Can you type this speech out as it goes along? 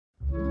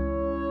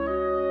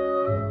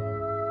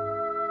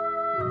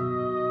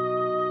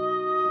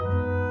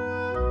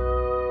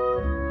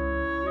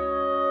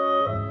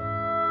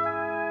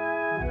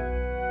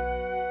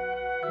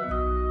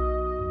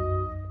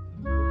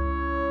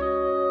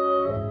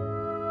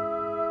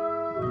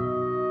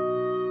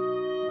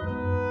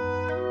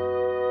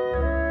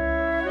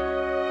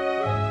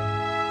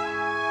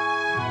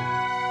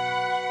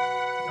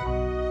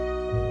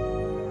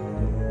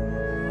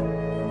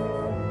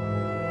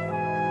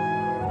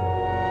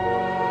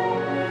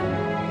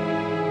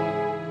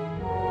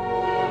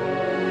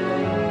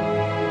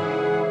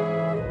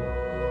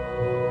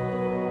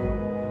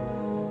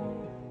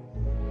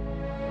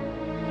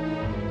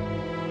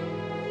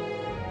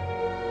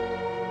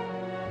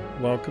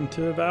welcome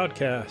to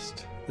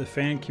Avowedcast, the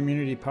fan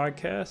community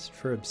podcast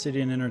for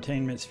Obsidian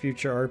Entertainment's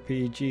future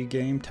RPG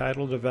game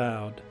titled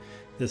Avowed.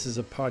 This is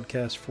a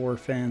podcast for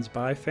fans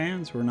by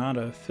fans. We're not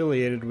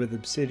affiliated with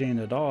Obsidian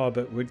at all,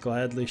 but would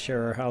gladly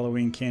share our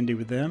Halloween candy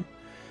with them.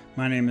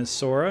 My name is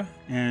Sora,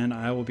 and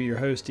I will be your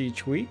host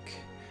each week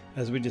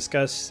as we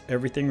discuss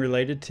everything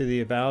related to the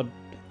Avowed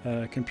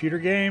computer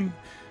game,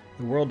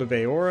 the world of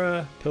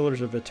Aora, Pillars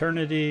of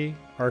Eternity,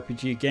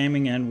 RPG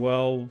gaming, and,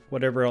 well,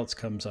 whatever else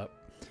comes up.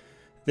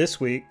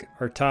 This week,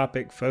 our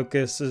topic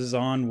focuses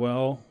on,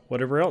 well,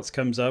 whatever else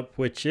comes up,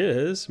 which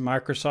is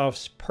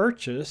Microsoft's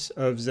purchase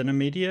of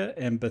ZeniMedia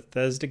and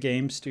Bethesda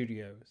Game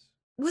Studios.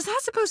 Was I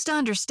supposed to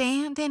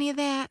understand any of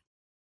that?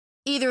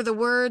 Either the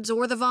words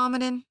or the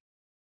vomiting?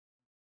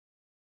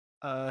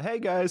 Hey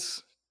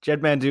guys,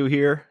 Jed Mandu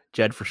here,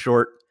 Jed for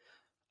short.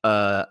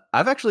 I've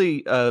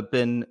actually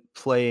been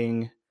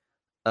playing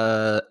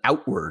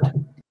Outward,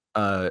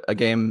 a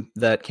game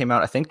that came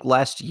out I think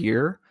last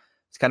year.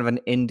 It's kind of an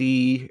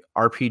indie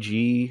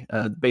RPG.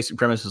 The basic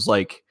premise is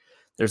like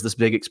there's this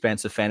big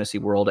expansive fantasy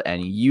world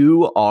and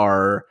you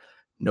are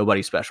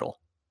nobody special.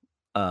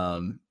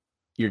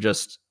 You're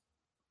just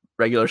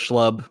regular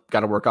schlub, got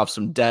to work off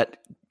some debt.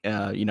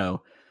 You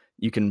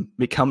can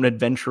become an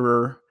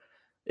adventurer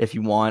if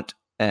you want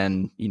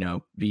and,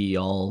 be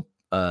all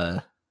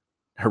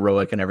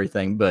heroic and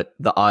everything, but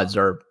the odds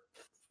are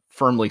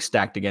firmly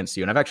stacked against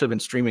you. And I've actually been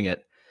streaming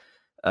it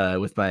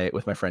with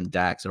my friend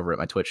Dax over at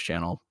my Twitch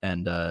channel,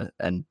 and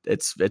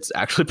it's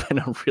actually been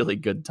a really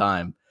good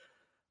time.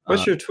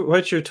 What's your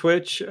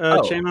Twitch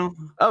channel?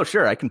 Oh,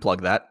 sure, I can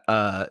plug that.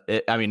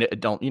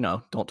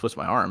 Don't twist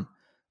my arm.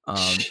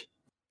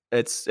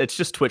 It's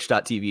just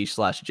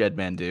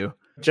twitch.tv/JedMandu.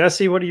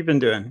 Jesse, what have you been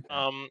doing?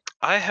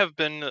 I have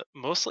been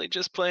mostly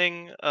just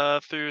playing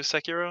through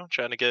Sekiro,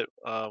 trying to get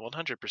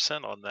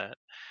 100% on that.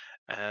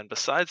 And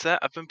besides that,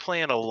 I've been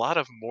playing a lot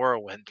of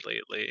Morrowind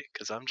lately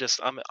because I'm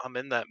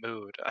in that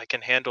mood. I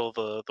can handle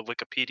the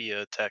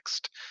Wikipedia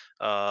text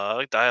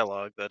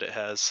dialogue that it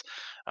has.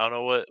 I don't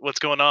know what's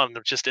going on.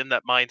 I'm just in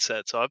that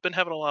mindset, so I've been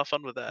having a lot of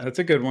fun with that. That's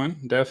a good one,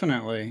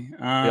 definitely.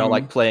 We all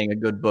like playing a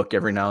good book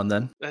every now and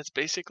then. That's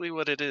basically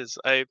what it is.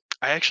 I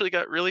actually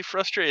got really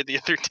frustrated the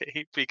other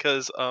day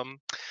because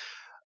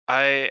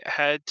I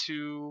had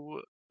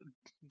to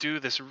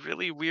do this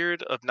really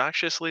weird,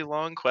 obnoxiously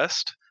long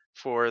quest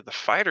for the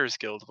Fighters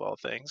Guild of all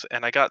things,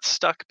 and I got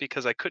stuck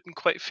because I couldn't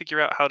quite figure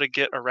out how to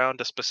get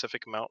around a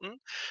specific mountain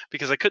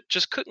because I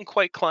couldn't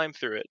quite climb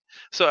through it.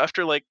 So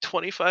after like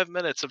 25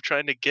 minutes of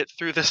trying to get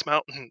through this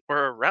mountain or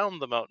around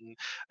the mountain,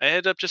 I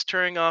ended up just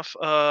turning off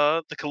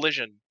the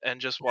collision and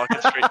just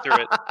walking straight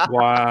through it.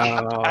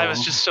 Wow. I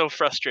was just so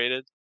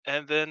frustrated.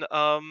 And then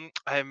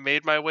I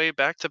made my way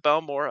back to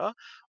Balmora,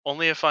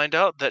 only to find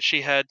out that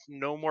she had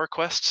no more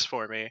quests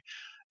for me.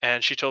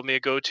 And she told me to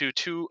go to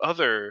 2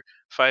 other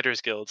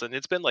fighters guilds, and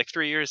it's been like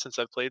 3 years since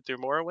I've played through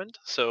Morrowind.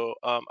 So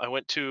I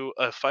went to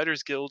a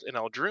fighters guild in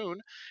Aldrune,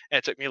 and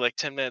it took me like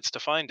 10 minutes to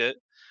find it,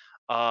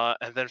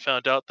 and then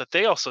found out that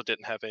they also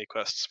didn't have any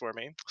quests for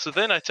me. So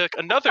then I took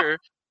another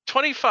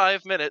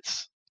 25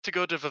 minutes to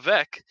go to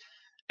Vivec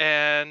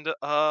and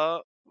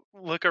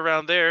look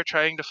around there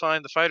trying to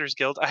find the fighters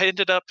guild. I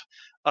ended up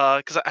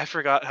because I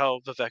forgot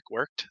how Vivec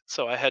worked,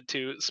 so I had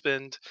to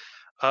spend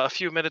a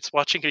few minutes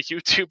watching a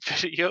YouTube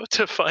video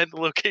to find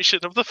the location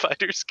of the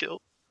Fighters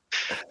Guild.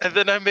 And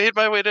then I made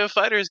my way to a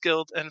Fighters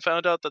Guild and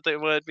found out that they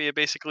wanted me to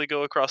basically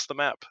go across the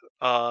map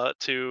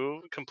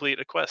to complete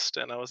a quest.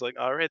 And I was like,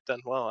 all right then,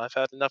 well, I've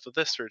had enough of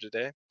this for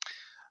today.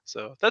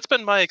 So that's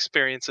been my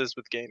experiences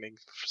with gaming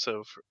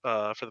for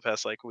the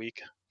past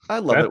week. I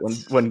love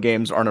it when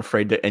games aren't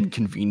afraid to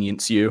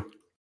inconvenience you.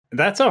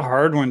 That's a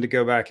hard one to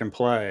go back and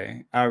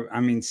play. I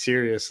mean,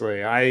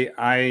 seriously,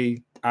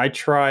 I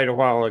tried a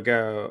while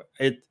ago.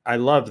 I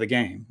love the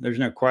game. There's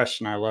no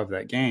question I love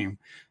that game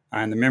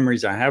and the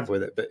memories I have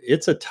with it, but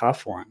it's a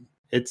tough one.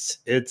 It's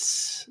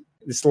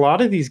a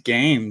lot of these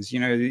games,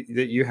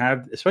 that you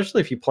have,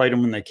 especially if you played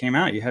them when they came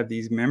out, you have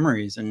these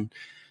memories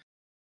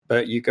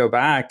but you go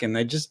back and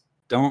they just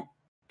don't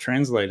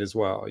translate as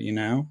well,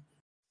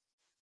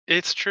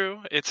 It's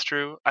true.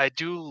 I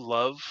do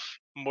love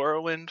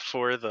Morrowind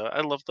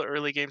I love the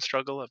early game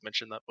struggle. I've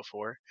mentioned that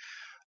before.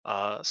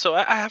 So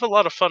I have a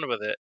lot of fun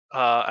with it.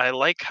 I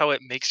like how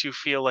it makes you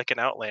feel like an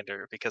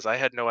Outlander because I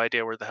had no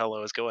idea where the hell I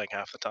was going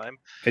half the time.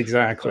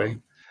 Exactly. So,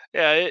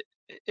 yeah,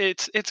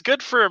 it's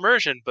good for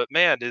immersion, but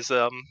man,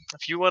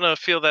 if you want to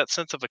feel that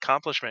sense of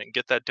accomplishment and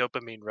get that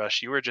dopamine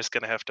rush, you are just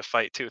going to have to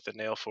fight tooth and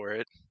nail for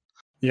it.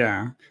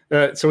 Yeah.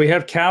 So we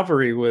have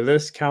Calvary with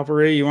us.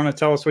 Calvary, you want to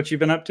tell us what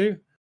you've been up to?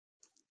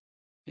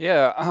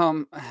 Yeah.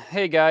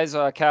 Hey guys,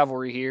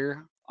 Cavalry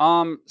here.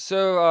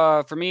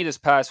 So for me this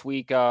past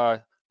week,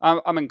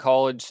 I'm in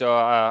college, so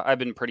I've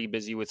been pretty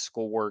busy with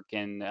schoolwork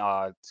and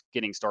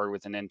getting started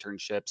with an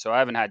internship. So I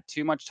haven't had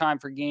too much time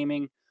for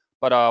gaming.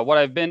 But what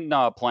I've been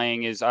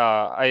playing is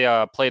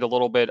I played a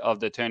little bit of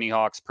the Tony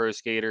Hawk's Pro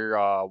Skater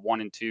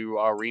 1 and 2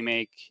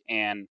 remake,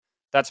 and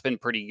that's been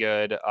pretty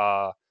good.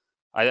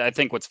 I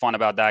think what's fun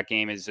about that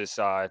game is just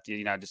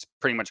just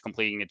pretty much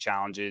completing the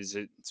challenges.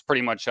 It's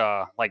pretty much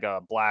like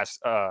a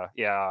blast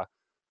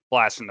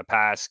blast from the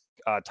past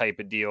type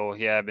of deal.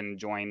 Yeah, I've been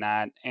enjoying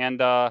that,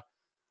 and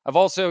I've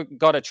also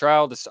got a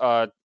trial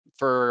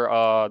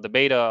for the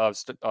beta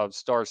of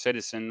Star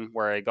Citizen,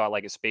 where I got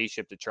like a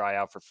spaceship to try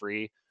out for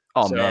free.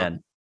 Oh So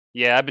man.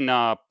 yeah, I've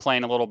been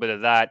playing a little bit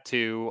of that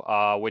too,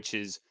 which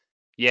is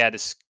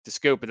the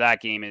scope of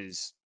that game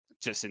is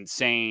just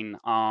insane.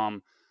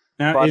 Now,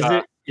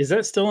 But is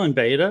that still in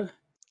beta?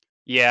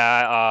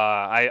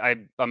 yeah,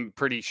 I'm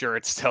pretty sure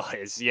it still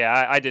is.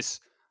 Yeah,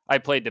 I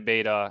played the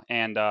beta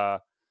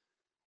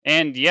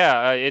and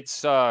yeah,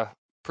 it's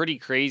pretty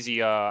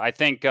crazy. I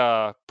think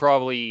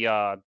probably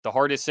the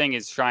hardest thing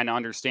is trying to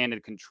understand the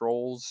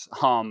controls.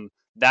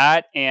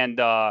 That and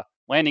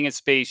landing a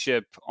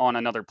spaceship on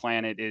another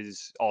planet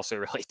is also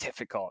really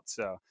difficult.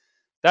 So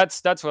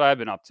that's what I've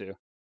been up to.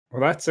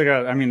 Well,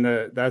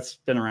 that's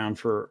been around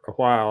for a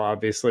while,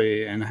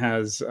 obviously, and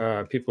has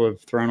people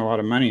have thrown a lot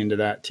of money into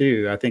that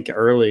too. I think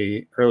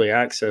early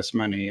access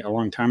money a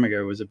long time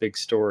ago was a big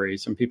story.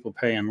 Some people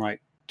paying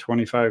like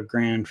 25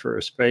 grand for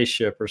a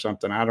spaceship or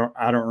something. I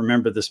don't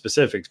remember the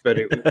specifics, but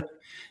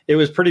it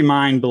was pretty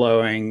mind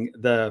blowing,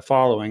 the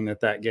following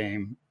that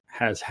game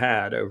has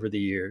had over the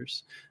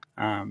years.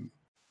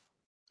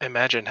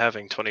 Imagine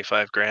having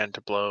 25 grand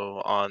to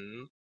blow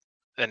on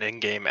an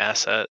in-game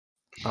asset.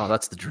 Oh,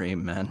 that's the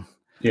dream, man.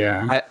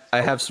 Yeah.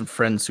 I have some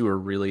friends who are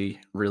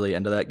really, really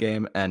into that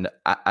game, and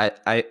I'm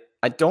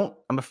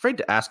afraid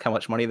to ask how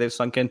much money they've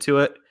sunk into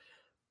it,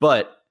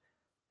 but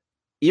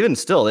even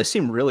still, they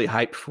seem really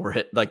hyped for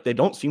it. Like, they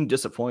don't seem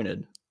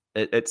disappointed.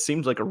 It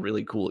seems like a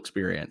really cool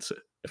experience,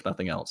 if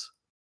nothing else.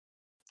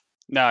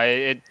 No,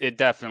 it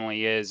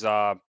definitely is.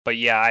 But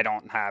yeah, I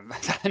don't have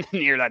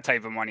near that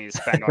type of money to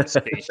spend on a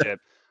spaceship.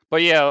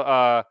 But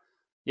yeah,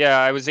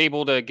 I was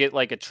able to get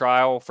like a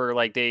trial for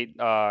like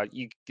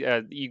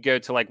you go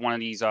to like one of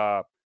these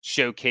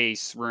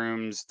showcase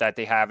rooms that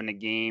they have in the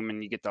game,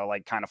 and you get to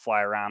like kind of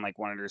fly around like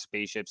one of their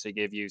spaceships they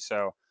give you.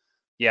 So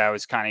yeah, I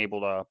was kind of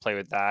able to play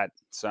with that.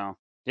 So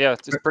yeah,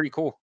 it's pretty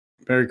cool.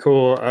 Very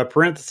cool.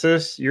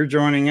 Parenthesis, you're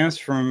joining us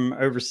from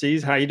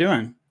overseas. How you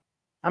doing?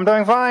 I'm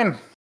doing fine.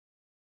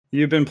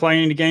 You've been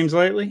playing any games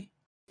lately?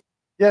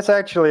 Yes,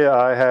 actually,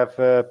 I have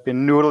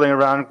been noodling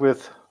around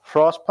with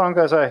Frostpunk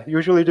as I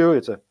usually do.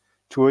 It's a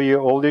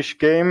 2-year-oldish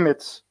game.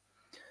 It's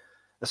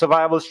a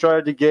survival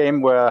strategy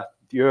game where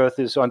the Earth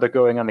is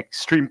undergoing an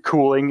extreme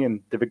cooling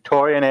in the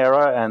Victorian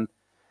era, and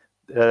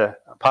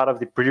part of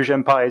the British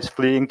Empire is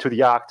fleeing to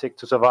the Arctic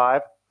to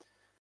survive.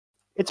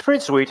 It's pretty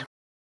sweet.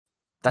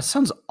 That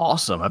sounds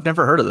awesome. I've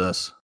never heard of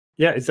this.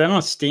 Yeah, is that on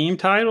a Steam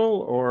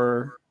title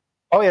or?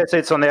 Oh, yes,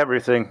 it's on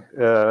everything.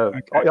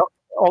 Okay.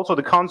 Also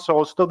the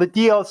consoles. So the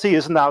DLC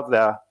isn't out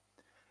there.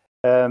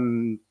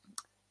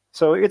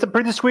 So it's a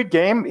pretty sweet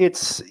game.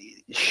 It's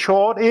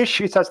short-ish.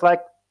 It has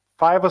like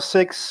 5 or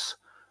 6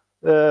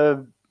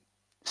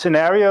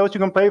 scenarios you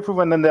can play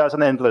through, and then there's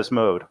an endless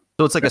mode.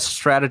 So it's like a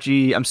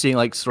strategy. I'm seeing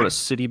like sort of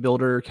city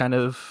builder kind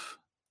of.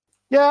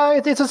 Yeah,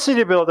 it's a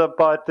city builder,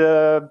 but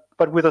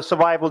with a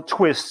survival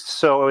twist.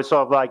 So it's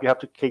sort of like you have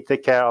to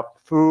take care of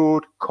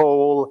food,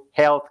 coal,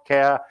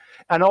 healthcare,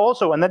 and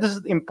also, and that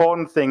is the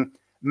important thing,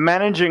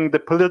 managing the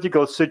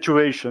political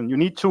situation. You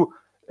need to.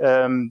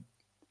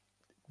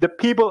 The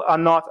people are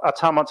not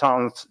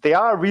automatons. They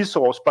are a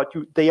resource, but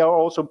they are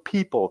also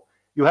people.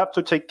 You have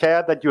to take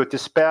care that your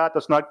despair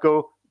does not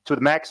go to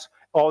the max,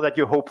 or that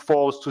your hope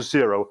falls to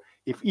 0.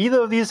 If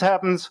either of these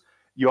happens,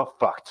 you're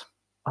fucked.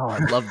 Oh, I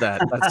love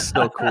that. That's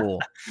so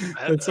cool.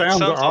 It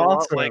sounds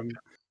awesome.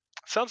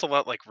 Sounds a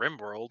lot like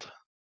RimWorld.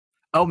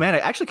 Oh man,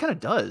 it actually kind of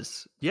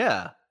does.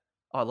 Yeah.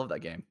 Oh, I love that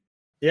game.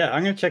 Yeah,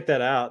 I'm gonna check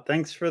that out.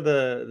 Thanks for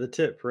the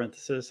tip,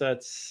 parenthesis.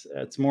 That's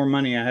more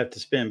money I have to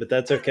spend, but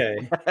that's okay.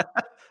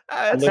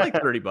 It's like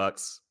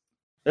 $30.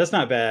 That's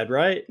not bad,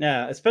 right?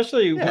 Yeah,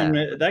 especially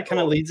when that kind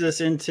of leads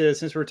us into,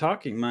 since we're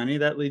talking money,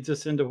 that leads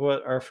us into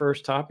what our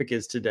first topic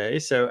is today.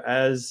 So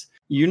as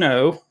you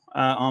know,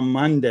 on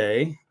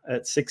Monday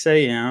at 6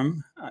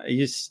 a.m.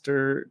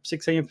 Eastern,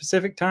 6 a.m.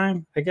 Pacific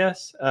time, I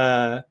guess,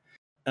 a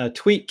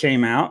tweet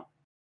came out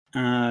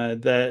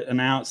that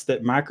announced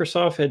that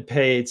Microsoft had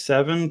paid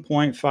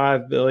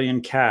 $7.5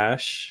 billion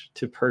cash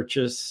to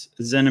purchase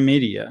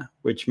ZeniMedia,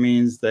 which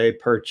means they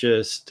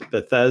purchased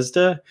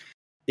Bethesda,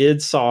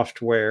 id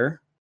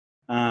Software,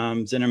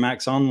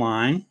 ZeniMax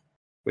Online,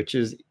 which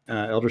is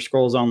Elder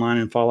Scrolls Online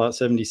and Fallout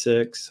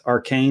 76,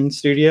 Arcane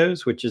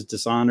Studios, which is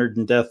Dishonored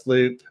and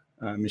Deathloop,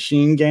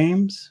 Machine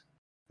Games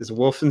is a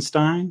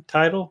Wolfenstein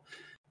title,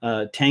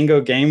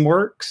 Tango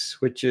Gameworks,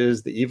 which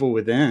is The Evil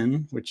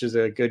Within, which is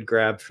a good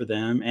grab for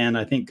them, and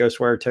I think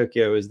Ghostwire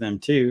Tokyo is them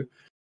too.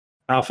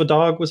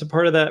 AlphaDog was a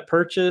part of that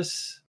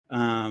purchase.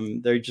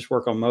 They just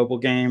work on mobile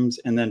games,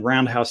 and then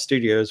Roundhouse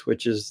Studios,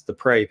 which is the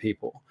Prey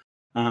people.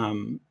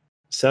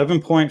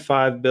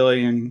 7.5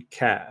 billion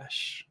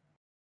cash.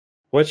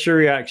 What's your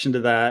reaction to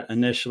that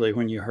initially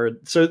when you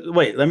heard? So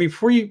wait, let me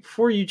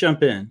before you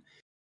jump in.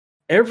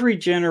 Every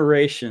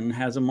generation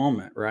has a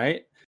moment,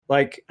 right?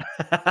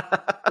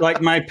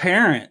 Like my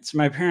parents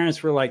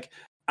were like,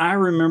 I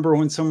remember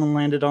when someone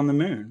landed on the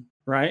moon,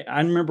 right? I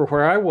remember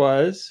where I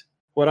was,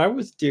 what I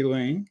was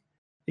doing,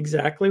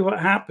 exactly what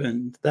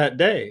happened that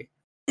day.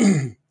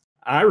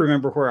 I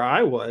remember where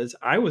I was.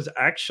 I was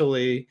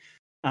actually,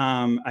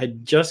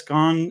 I'd just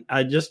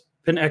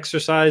been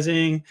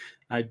exercising.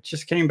 I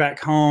just came back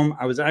home.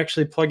 I was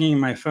actually plugging in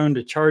my phone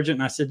to charge it.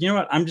 And I said, you know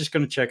what? I'm just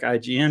going to check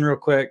IGN real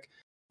quick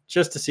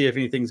just to see if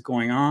anything's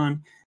going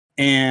on.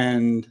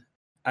 And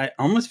I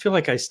almost feel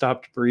like I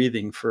stopped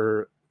breathing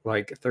for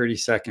like 30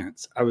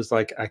 seconds. I was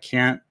like, I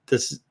can't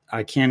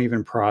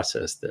even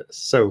process this.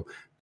 So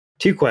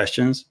 2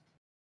 questions.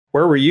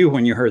 Where were you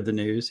when you heard the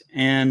news?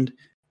 And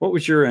what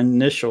was your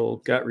initial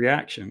gut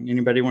reaction?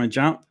 Anybody want to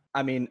jump?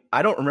 I mean,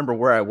 I don't remember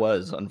where I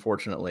was,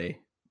 unfortunately,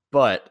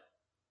 but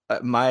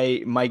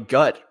my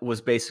gut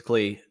was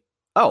basically,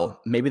 oh,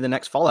 maybe the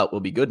next Fallout will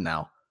be good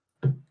now.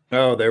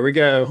 Oh, there we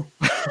go.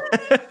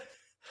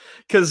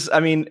 Because, I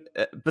mean,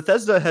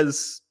 Bethesda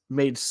has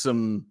made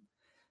some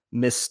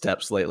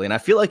missteps lately, and I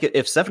feel like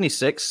if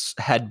 76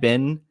 had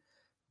been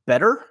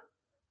better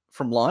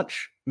from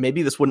launch,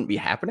 maybe this wouldn't be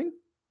happening,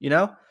 you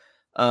know?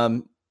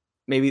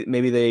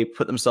 Maybe they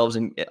put themselves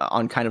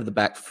on kind of the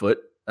back foot,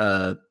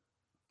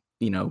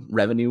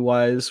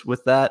 revenue-wise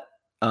with that.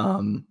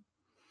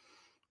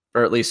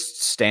 Or at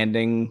least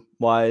standing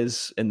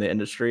wise in the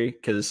industry,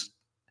 because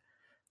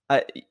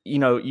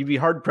you'd be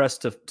hard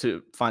pressed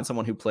to find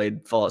someone who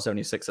played Fallout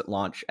 76 at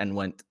launch and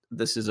went,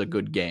 "This is a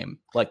good game."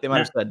 Like they might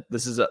have said,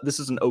 "This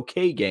is an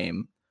okay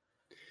game."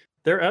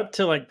 They're up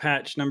to like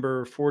patch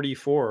number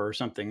 44 or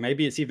something.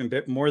 Maybe it's even a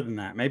bit more than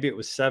that. Maybe it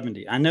was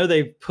 70. I know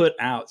they've put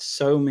out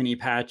so many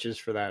patches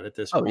for that at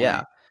this point. Oh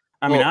yeah.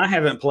 I mean, I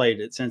haven't played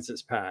it since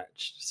it's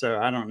patched, so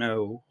I don't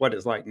know what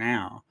it's like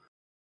now.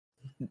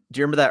 Do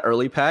you remember that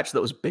early patch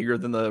that was bigger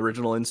than the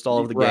original install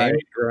of the game?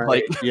 Right.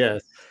 Like,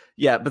 yes.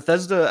 Yeah,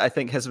 Bethesda, I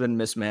think, has been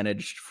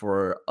mismanaged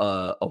for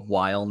a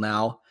while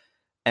now.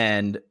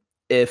 And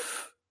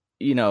if,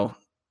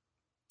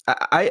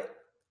 I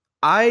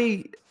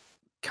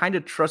kind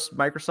of trust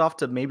Microsoft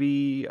to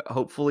maybe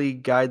hopefully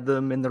guide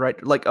them in the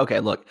right, like,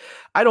 okay, look,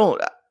 I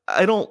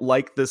don't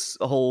like this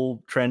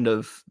whole trend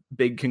of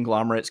big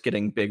conglomerates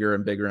getting bigger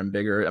and bigger and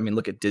bigger. I mean,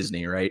 look at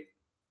Disney, right?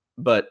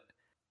 But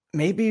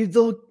maybe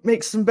they'll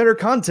make some better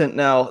content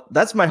now.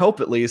 That's my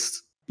hope, at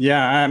least.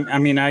 Yeah, I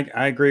mean,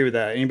 I agree with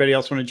that. Anybody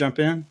else want to jump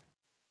in?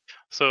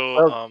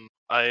 So,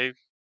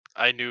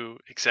 I knew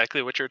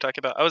exactly what you were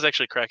talking about. I was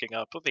actually cracking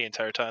up the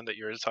entire time that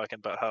you were talking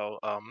about how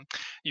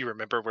you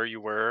remember where you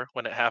were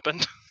when it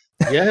happened.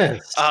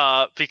 Yes.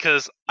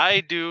 Because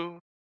I do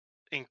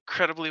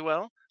incredibly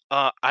well.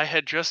 I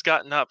had just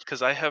gotten up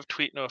because I have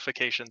tweet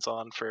notifications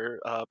on for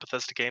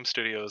Bethesda Game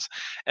Studios,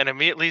 and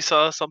immediately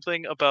saw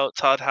something about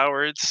Todd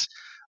Howard's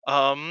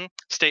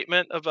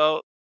statement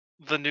about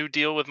the new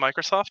deal with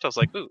Microsoft. I was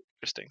like, ooh,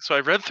 interesting. So I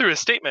read through his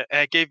statement,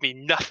 and it gave me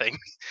nothing.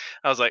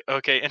 I was like,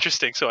 okay,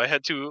 interesting. So I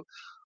had to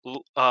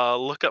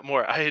look up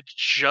more. I had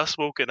just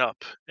woken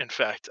up. In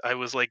fact, I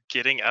was like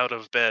getting out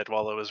of bed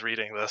while I was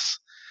reading this,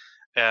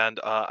 and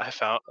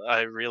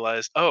I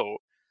realized, oh,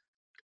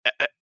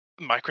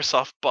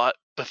 Microsoft bought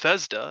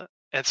Bethesda,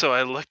 and so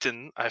I looked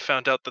and I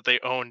found out that they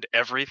owned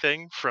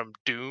everything from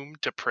Doom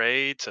to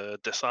Prey to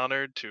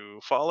Dishonored to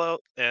Fallout,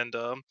 and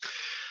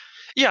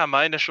yeah,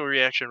 my initial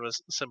reaction was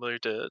similar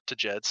to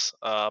Jed's.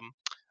 I,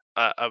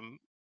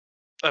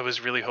 I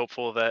was really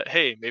hopeful that,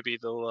 hey, maybe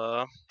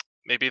they'll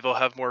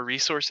have more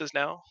resources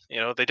now.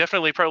 They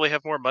definitely probably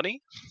have more money,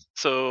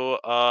 so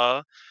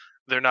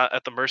they're not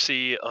at the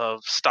mercy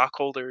of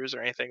stockholders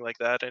or anything like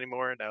that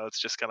anymore. Now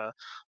it's just kind of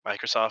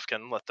Microsoft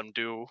can let them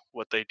do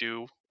what they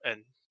do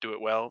and do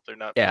it well. They're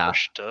not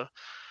pushed to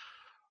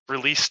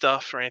release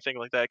stuff or anything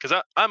like that.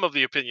 Because I'm of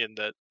the opinion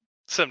that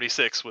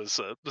 76 was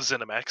a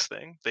ZeniMax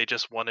thing. They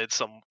just wanted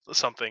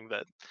something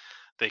that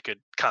they could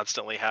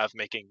constantly have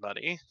making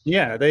money.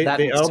 Yeah,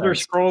 the Elder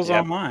Scrolls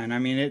Online. I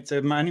mean, it's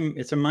a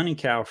money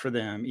cow for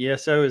them.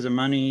 ESO is a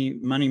money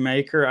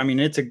maker. I mean,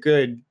 it's a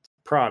good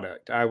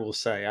product, I will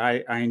say.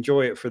 I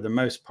enjoy it for the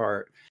most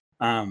part.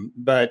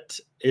 But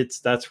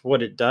that's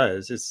what it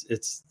does.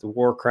 It's the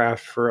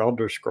Warcraft for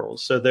Elder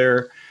Scrolls. So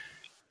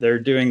they're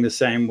doing the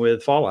same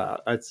with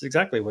Fallout. That's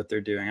exactly what they're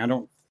doing.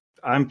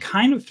 I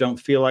kind of don't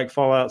feel like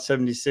Fallout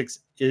 76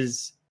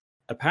 is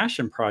a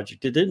passion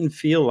project. It didn't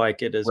feel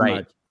like it as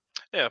much.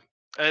 Yeah.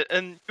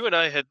 And you and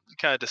I had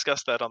kind of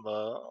discussed that on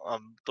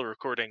the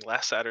recording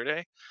last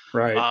Saturday.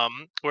 Right.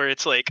 Where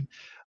it's like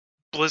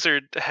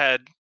Blizzard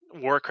had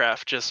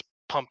Warcraft just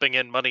pumping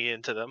in money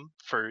into them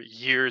for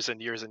years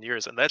and years and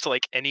years, and that's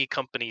like any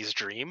company's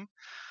dream.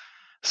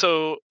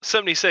 So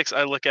 76,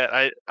 I look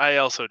at, I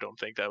also don't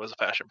think that was a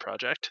passion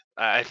project.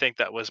 I think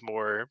that was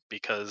more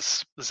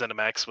because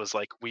ZeniMax was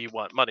like, we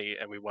want money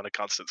and we want a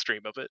constant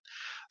stream of it.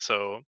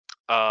 So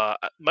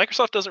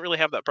Microsoft doesn't really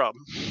have that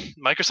problem.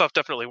 Microsoft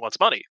definitely wants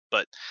money,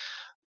 but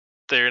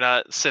they're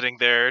not sitting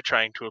there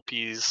trying to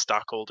appease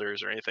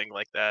stockholders or anything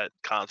like that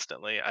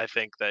constantly. I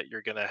think that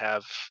you're going to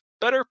have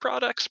better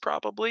products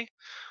probably,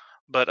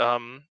 but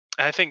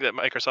I think that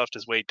Microsoft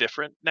is way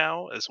different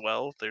now as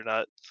well. They're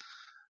not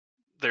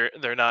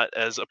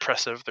as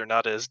oppressive. They're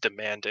not as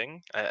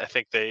demanding. I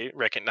think they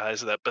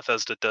recognize that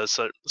Bethesda does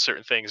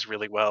certain things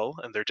really well,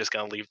 and they're just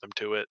going to leave them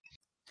to it.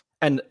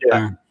 And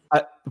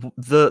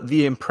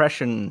the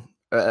impression,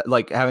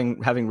 like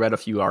having read a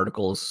few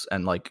articles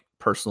and like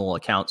personal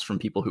accounts from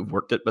people who've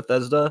worked at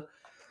Bethesda,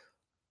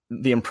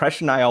 the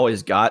impression I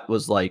always got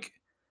was like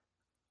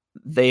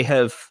they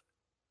have,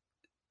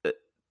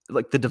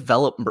 like the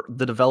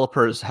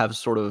developers have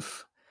sort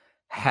of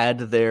had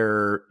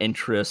their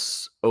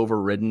interests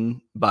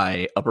overridden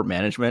by upper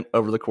management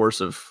over the course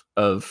of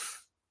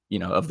the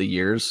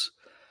years.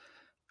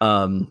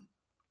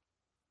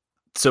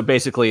 So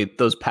basically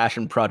those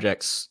passion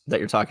projects that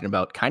you're talking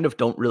about kind of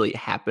don't really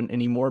happen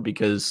anymore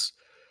because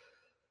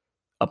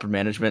upper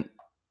management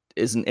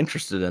isn't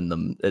interested in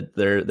them.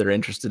 They're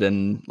interested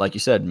in, like you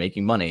said,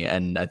 making money.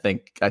 And I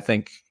think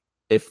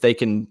if they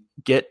can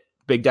get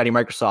Big Daddy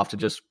Microsoft to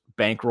just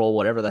bankroll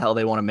whatever the hell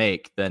they want to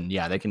make, then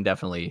yeah, they can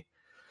definitely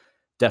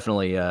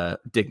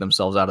dig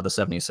themselves out of the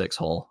 76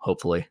 hole.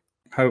 Hopefully.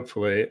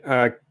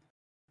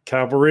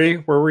 Cavalry,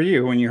 where were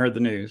you when you heard the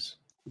news?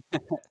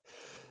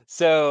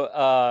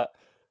 So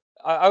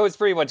I was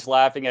pretty much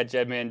laughing at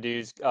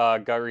Jedmandu's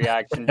gut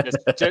reaction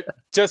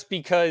just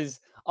because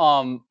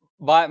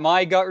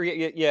my gut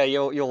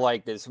you'll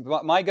like this.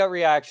 My gut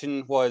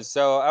reaction was,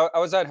 so I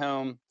was at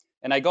home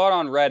and I got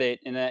on Reddit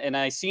and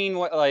I seen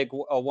what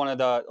one of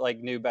the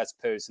new best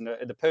posts, and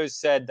the post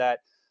said that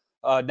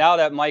now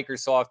that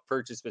Microsoft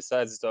purchased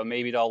Bethesda,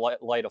 maybe they'll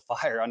light a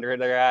fire under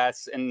their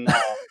ass. And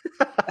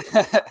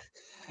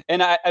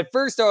and at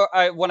first,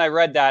 when I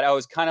read that, I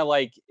was kind of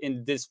like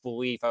in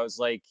disbelief. I was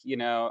like,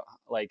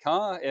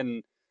 huh?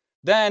 And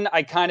then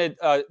I kind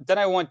of then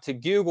I went to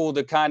Google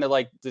to kind of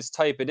just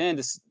type it in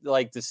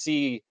to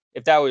see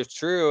if that was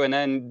true. And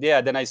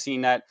then I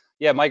seen that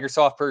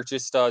Microsoft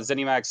purchased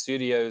ZeniMax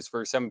Studios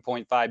for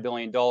 $7.5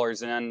 billion. And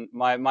then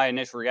my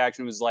initial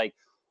reaction was like,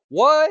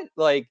 what?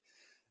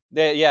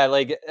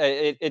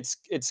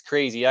 It's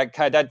crazy.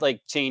 That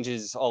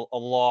changes a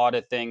lot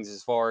of things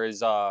as far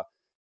as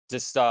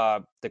just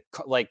the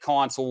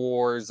console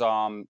wars,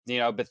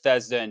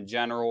 Bethesda in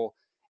general.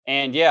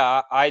 And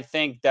I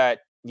think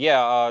that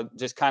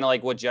just kind of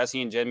like what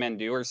Jesse and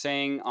Jedmandu are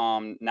saying.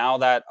 Now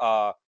that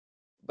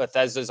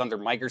Bethesda's under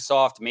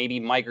Microsoft, maybe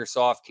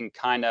Microsoft can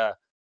kind of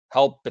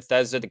help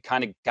Bethesda to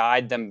kind of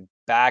guide them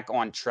back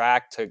on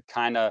track to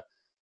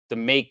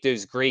make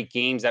those great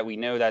games that we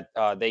know that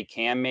they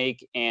can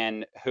make,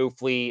 and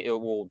hopefully it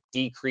will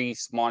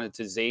decrease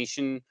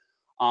monetization.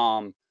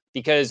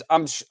 Because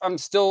I'm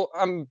still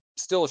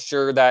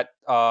sure that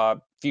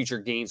future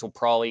games will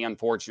probably,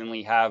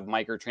 unfortunately, have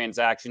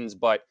microtransactions,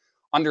 but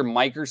under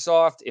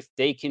Microsoft, if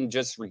they can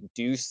just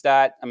reduce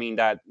that, I mean,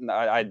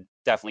 I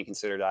definitely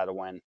consider that a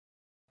win.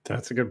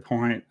 That's a good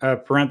point.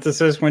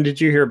 Parenthesis, when did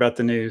you hear about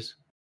the news?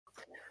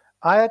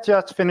 I had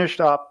just finished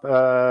up.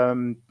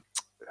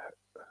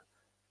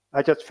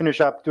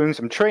 Doing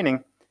some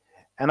training,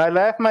 and I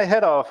laughed my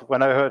head off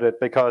when I heard it,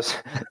 because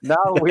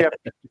now we have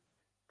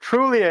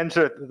truly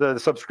entered the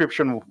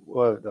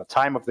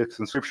time of the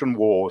subscription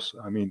wars.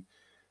 I mean,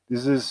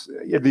 this is,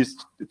 at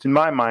least in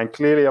my mind,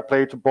 clearly a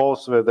play to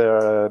bolster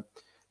their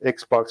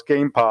Xbox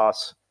Game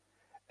Pass,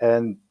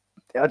 and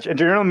a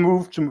general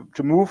move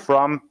to move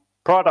from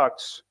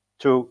products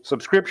to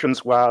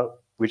subscriptions,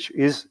 which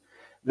is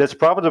less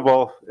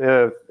profitable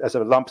as a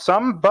lump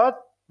sum,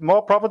 but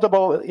more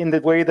profitable in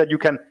the way that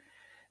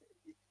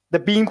the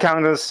bean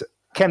counters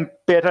can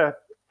better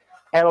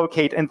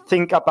allocate and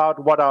think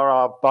about what are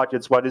our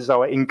budgets, what is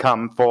our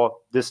income for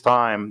this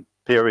time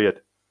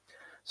period.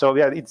 So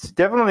it's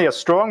definitely a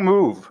strong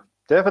move,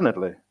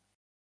 definitely.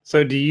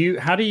 So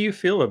how do you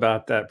feel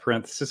about that,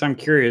 parenthesis? I'm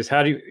curious,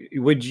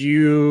 would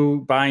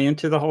you buy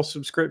into the whole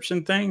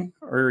subscription thing,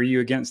 or are you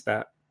against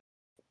that?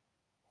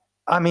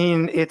 I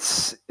mean,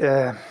 it's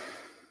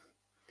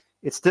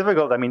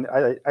difficult. I mean,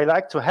 I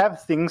like to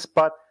have things,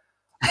 but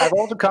I've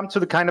also come to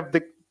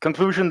the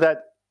conclusion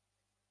that,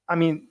 I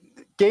mean,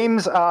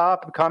 games are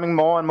becoming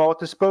more and more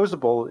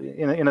disposable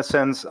in a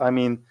sense. I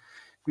mean,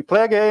 we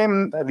play a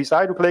game, at least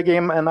I do play a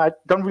game, and I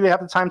don't really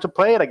have the time to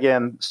play it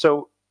again.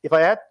 So if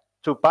I had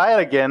to buy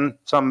it again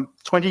some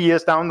 20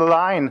 years down the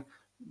line,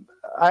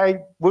 I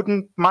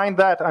wouldn't mind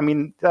that. I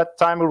mean, that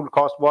time it would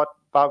cost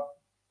about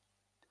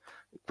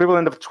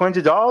equivalent of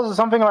 $20 or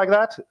something like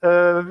that.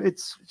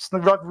 It's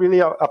not really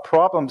a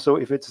problem. So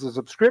if it's a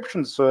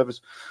subscription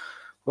service,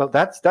 well,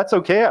 that's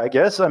okay, I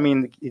guess. I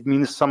mean, it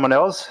means someone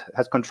else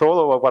has control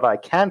over what I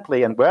can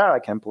play and where I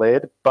can play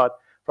it. But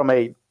from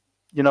a,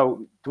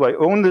 do I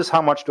own this?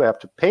 How much do I have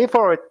to pay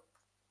for it?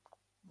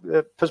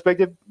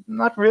 Perspective,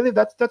 not really.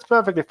 That's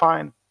perfectly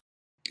fine.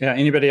 Yeah.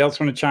 Anybody else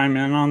want to chime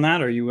in on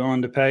that? Are you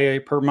willing to pay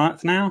per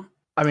month now?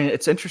 I mean,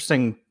 it's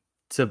interesting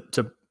to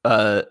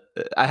I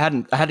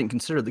hadn't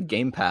considered the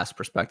Game Pass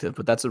perspective,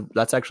 but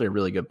that's actually a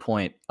really good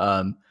point.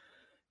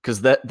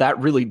 Because that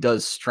really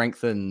does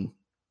strengthen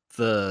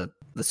the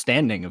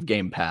standing of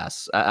Game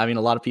Pass. I mean,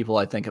 a lot of people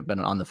I think have been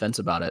on the fence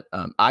about it.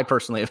 I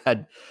personally have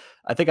had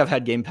I think I've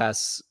had Game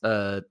Pass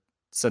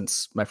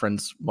since my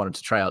friends wanted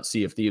to try out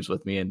Sea of Thieves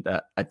with me, and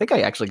I think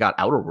I actually got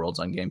Outer Worlds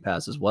on Game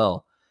Pass as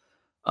well.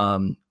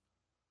 And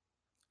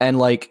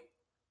like,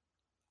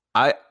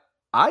 I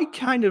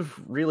kind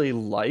of really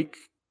like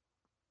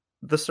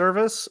the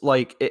service.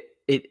 Like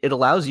it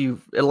allows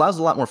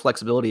a lot more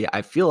flexibility.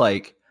 I feel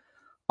like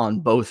on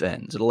both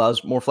ends, it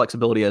allows more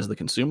flexibility as the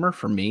consumer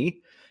for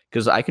me,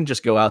 because I can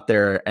just go out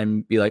there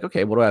and be like,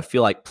 okay, what do I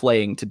feel like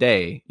playing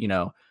today?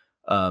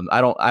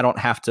 I don't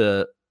have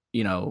to,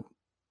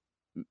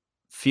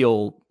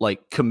 feel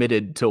like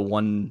committed to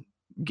one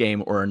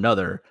game or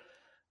another.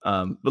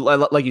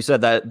 But like you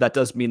said, that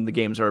does mean the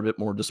games are a bit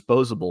more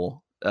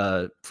disposable,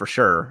 for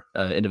sure,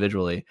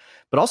 individually.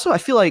 But also, I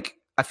feel like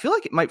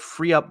it might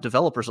free up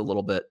developers a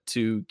little bit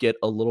to get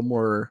a little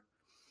more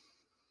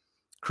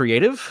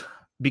creative,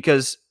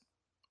 because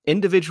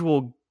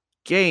individual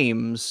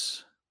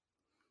games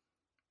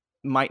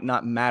might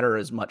not matter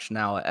as much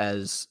now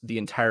as the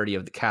entirety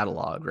of the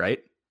catalog, right?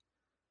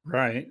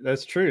 Right,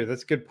 that's true.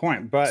 That's a good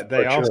point. But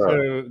For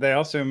sure. they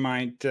also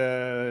might,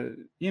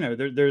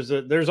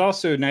 there's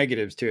also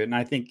negatives to it, and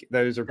I think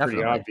those are pretty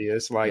Definitely.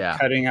 obvious, like Yeah.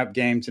 cutting up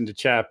games into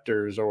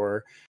chapters,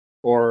 or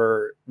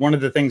one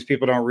of the things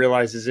people don't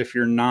realize is if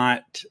you're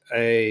not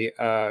a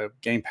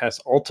Game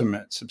Pass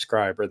Ultimate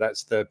subscriber,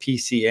 that's the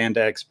PC and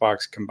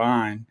Xbox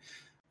combined.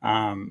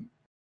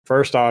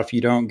 First off,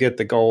 you don't get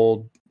the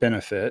gold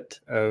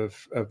benefit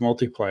of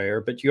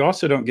multiplayer, but you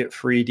also don't get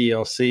free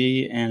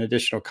DLC and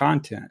additional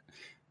content.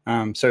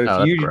 So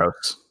That's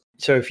gross.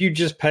 if you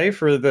just pay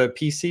for the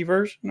PC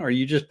version, or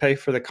you just pay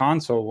for the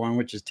console one,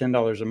 which is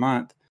 $10 a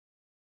month,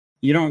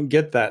 you don't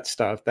get that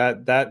stuff.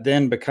 That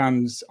then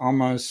becomes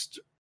almost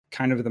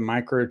kind of the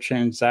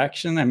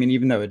microtransaction. I mean,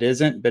 even though it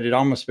isn't, but it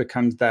almost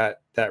becomes that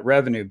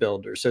revenue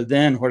builder. So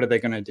then what are they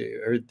going to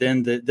do? Or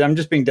then I'm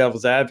just being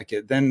devil's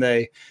advocate. Then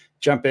they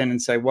jump in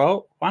and say,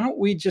 well, why don't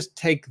we just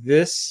take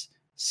this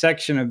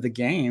section of the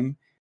game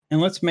and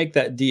let's make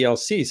that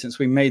DLC, since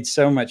we made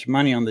so much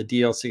money on the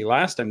DLC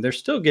last time. They're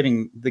still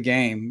getting the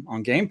game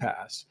on Game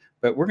Pass,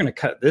 but we're going to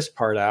cut this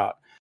part out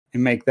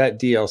and make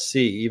that DLC,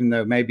 even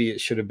though maybe it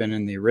should have been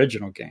in the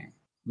original game.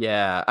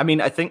 Yeah. I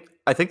mean, I think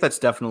that's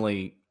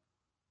definitely,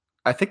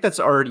 I think that's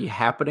already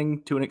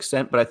happening to an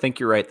extent, but I think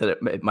you're right that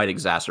it might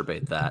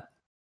exacerbate that.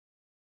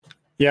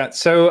 Yeah,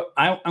 so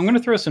I'm going to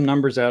throw some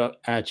numbers out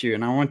at you,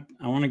 and I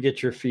want to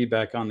get your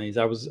feedback on these.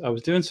 I was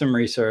doing some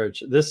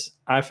research.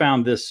 I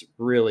found this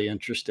really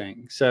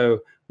interesting. So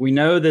we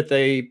know that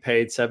they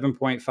paid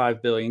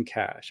 $7.5 billion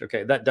cash.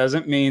 Okay, that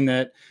doesn't mean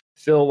that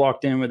Phil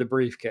walked in with a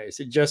briefcase.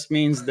 It just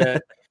means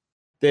that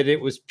it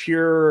was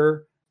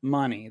pure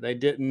money. They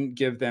didn't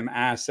give them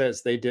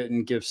assets. They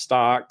didn't give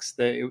stocks.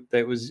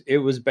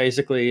 It was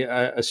basically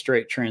a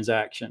straight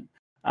transaction.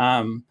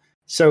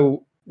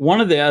 So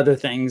one of the other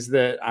things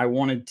that I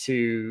wanted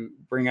to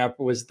bring up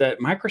was that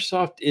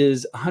Microsoft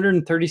is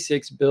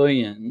 136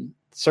 billion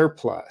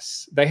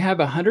surplus. They have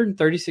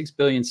 136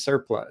 billion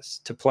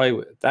surplus to play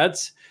with.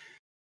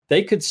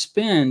 They could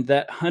spend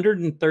that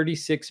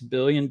 $136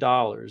 billion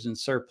in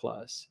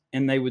surplus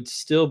and they would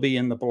still be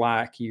in the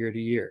black year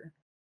to year.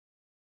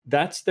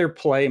 That's their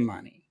play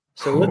money.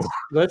 So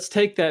let's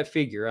take that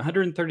figure,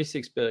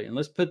 136 billion.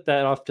 Let's put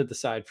that off to the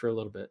side for a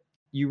little bit.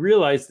 You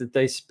realize that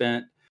they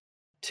spent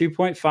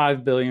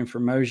 $2.5 billion for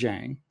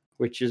Mojang,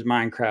 which is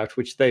Minecraft,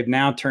 which they've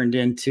now turned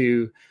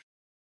into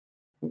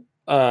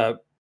an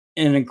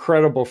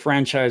incredible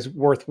franchise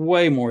worth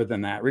way more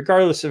than that.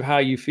 Regardless of how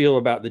you feel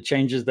about the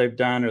changes they've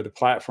done or the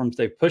platforms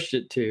they've pushed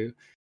it to,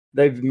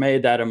 they've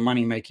made that a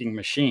money-making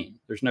machine.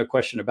 There's no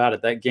question about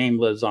it. That game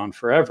lives on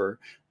forever.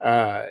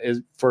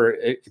 For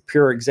a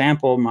pure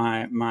example,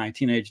 my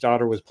teenage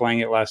daughter was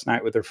playing it last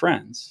night with her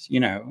friends,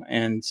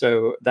 and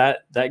so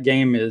that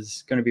game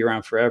is going to be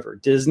around forever.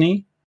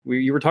 Disney,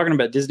 you were talking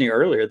about Disney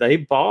earlier. They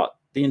bought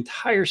the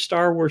entire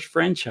Star Wars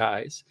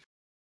franchise,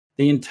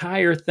 the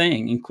entire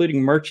thing,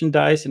 including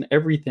merchandise and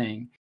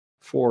everything,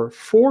 for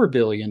 $4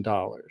 billion.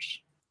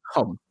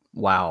 Oh,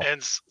 wow.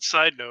 And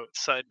side note,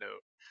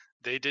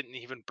 they didn't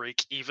even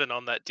break even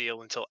on that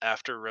deal until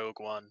after Rogue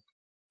One.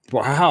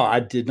 Wow,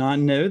 I did not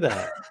know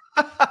that.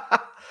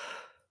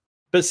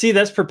 But see,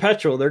 that's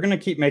perpetual. They're going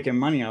to keep making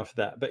money off of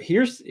that. But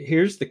here's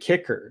the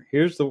kicker.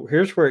 Here's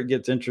where it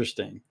gets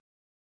interesting.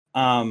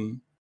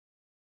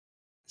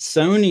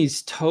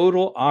 Sony's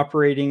total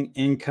operating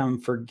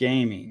income for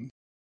gaming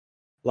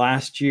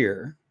last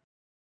year,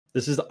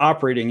 this is the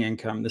operating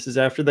income. This is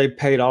after they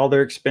paid all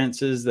their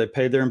expenses, they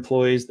paid their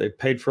employees, they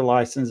paid for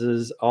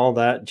licenses, all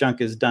that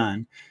junk is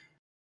done.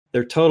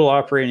 Their total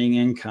operating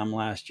income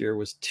last year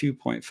was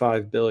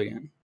 $2.5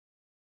 billion.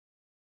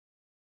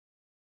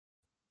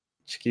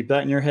 Just keep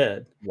that in your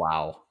head.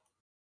 Wow.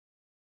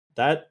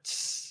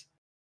 That's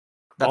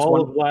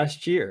all of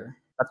last year.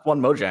 That's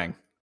one Mojang.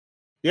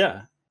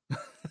 Yeah.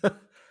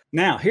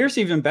 Now, here's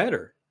even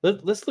better.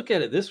 Let's look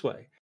at it this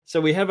way.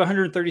 So we have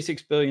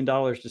 $136 billion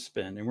to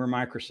spend, and we're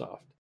Microsoft.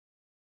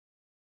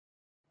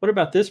 What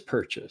about this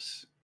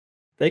purchase?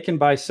 They can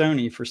buy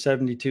Sony for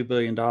 $72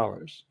 billion.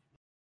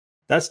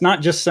 That's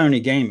not just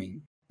Sony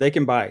Gaming. They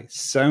can buy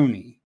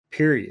Sony,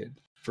 period,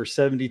 for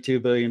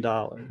 $72 billion.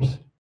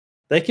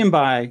 They can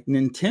buy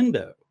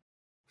Nintendo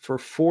for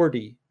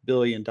 $40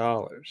 billion.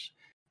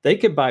 They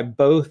could buy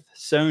both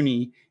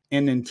Sony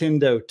and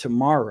Nintendo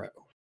tomorrow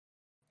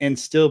and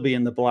still be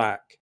in the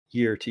black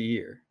year to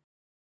year.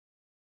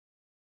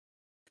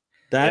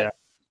 I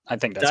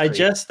think that's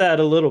digest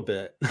that a little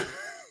bit.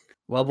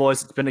 Well,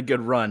 boys, it's been a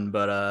good run,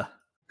 but I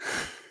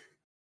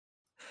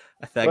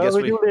guess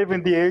we do live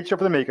in the age of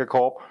the Maker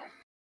Corp.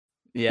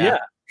 Yeah,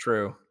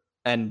 true.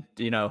 And,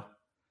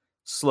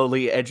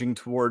 slowly edging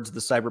towards the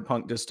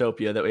cyberpunk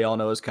dystopia that we all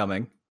know is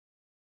coming.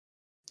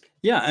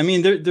 Yeah, I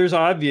mean, there's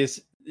obvious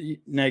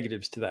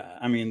negatives to that.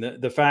 I mean,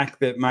 the fact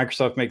that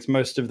Microsoft makes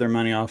most of their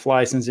money off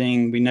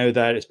licensing, we know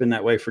that it's been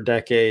that way for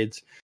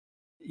decades.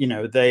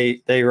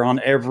 They are on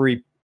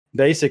every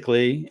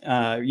PC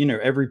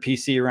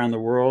around the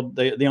world.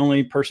 The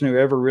only person who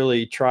ever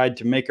really tried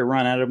to make a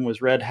run at them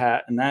was Red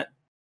Hat, and that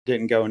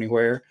didn't go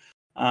anywhere.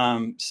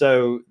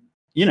 So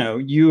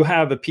you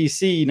have a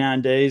PC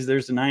nowadays,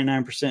 there's a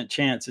 99%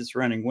 chance it's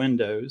running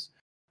Windows.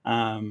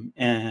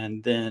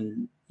 And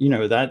then,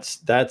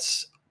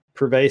 that's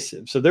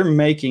pervasive. So they're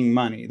making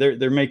money.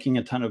 They're making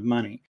a ton of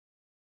money.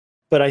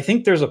 But I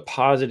think there's a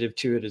positive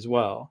to it as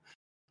well.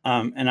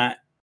 And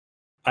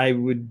I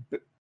would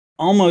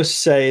almost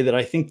say that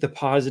I think the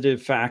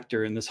positive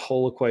factor in this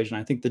whole equation,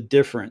 I think the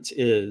difference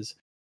is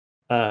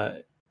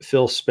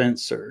Phil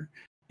Spencer.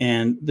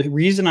 And the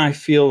reason I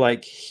feel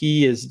like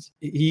he is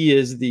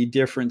the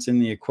difference in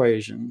the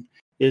equation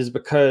is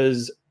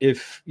because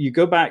if you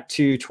go back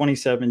to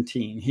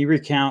 2017, he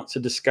recounts a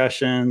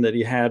discussion that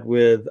he had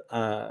with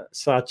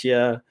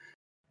Satya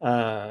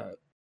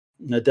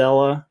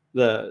Nadella,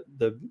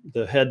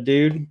 the head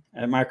dude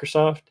at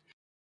Microsoft.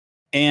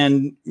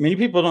 And many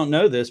people don't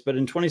know this, but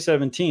in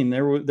 2017,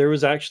 there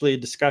was actually a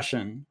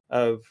discussion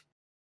of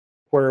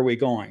where are we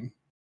going?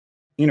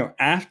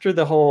 After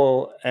the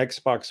whole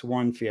Xbox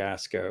One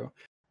fiasco,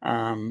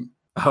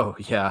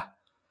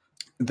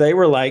 they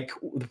were like,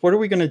 what are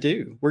we going to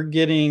do? We're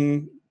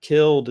getting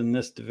killed in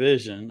this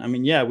division. I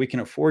mean, yeah, we can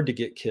afford to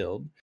get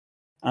killed.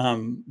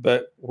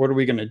 But what are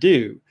we going to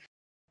do?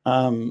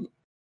 And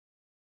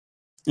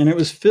it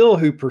was Phil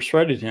who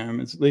persuaded him,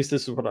 at least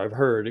this is what I've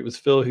heard. It was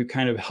Phil who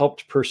kind of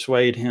helped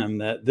persuade him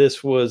that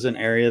this was an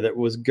area that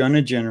was going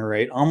to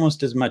generate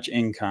almost as much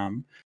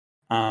income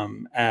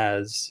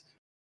as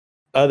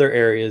other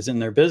areas in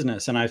their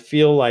business. And I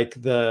feel like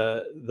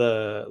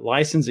the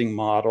licensing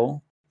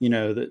model,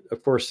 that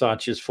of course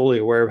Satya is fully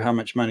aware of how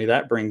much money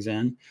that brings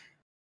in,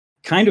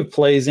 kind of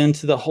plays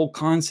into the whole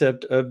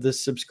concept of the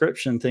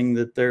subscription thing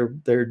that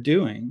they're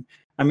doing.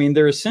 I mean,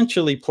 they're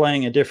essentially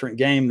playing a different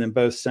game than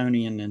both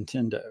Sony and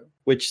Nintendo,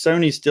 which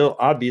Sony still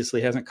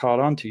obviously hasn't caught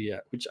on to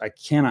yet, which I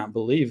cannot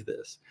believe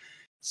this.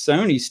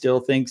 Sony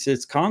still thinks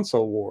it's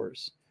console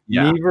wars.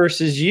 Me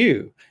versus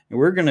you, and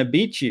we're going to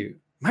beat you.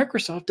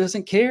 Microsoft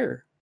doesn't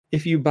care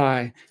if you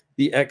buy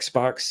the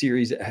Xbox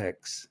Series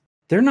X.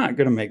 They're not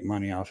going to make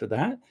money off of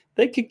that.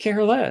 They could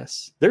care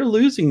less. They're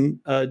losing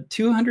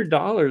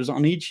 $200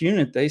 on each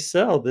unit they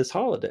sell this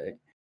holiday.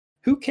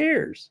 Who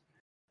cares?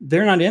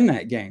 They're not in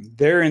that game.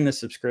 They're in the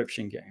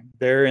subscription game.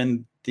 They're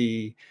in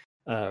the,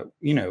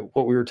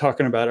 what we were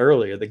talking about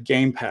earlier, the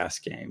Game Pass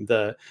game,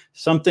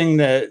 something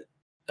that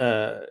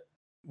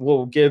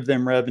will give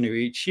them revenue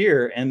each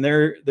year. And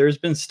there's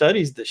been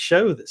studies that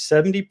show that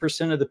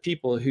 70% of the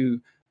people who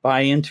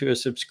buy into a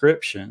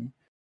subscription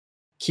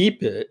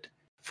keep it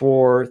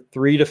for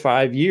 3 to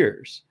 5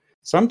 years.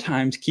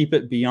 Sometimes keep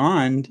it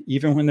beyond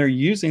even when they're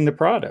using the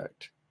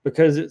product,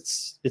 because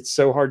it's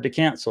so hard to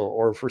cancel,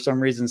 or for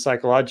some reason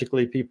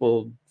psychologically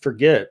people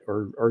forget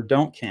or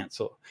don't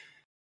cancel.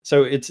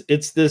 So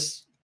it's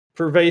this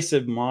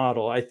pervasive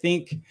model. I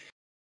think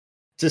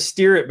to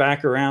steer it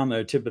back around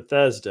though to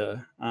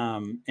Bethesda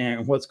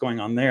and what's going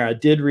on there, I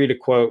did read a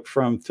quote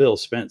from Phil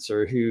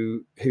Spencer,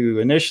 who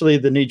initially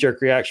the knee-jerk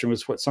reaction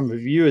was what some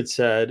of you had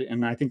said,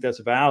 and I think that's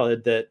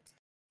valid, that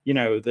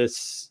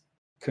this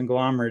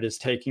conglomerate is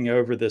taking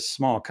over this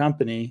small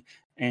company,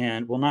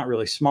 and well, not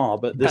really small,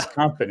 but this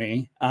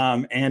company,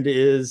 and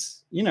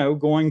is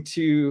going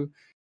to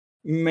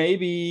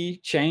maybe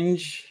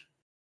change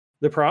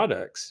the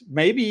products,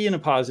 maybe in a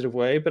positive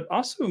way, but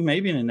also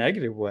maybe in a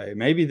negative way.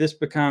 Maybe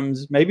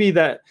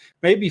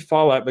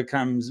Fallout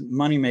becomes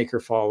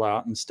moneymaker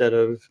Fallout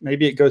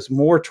maybe it goes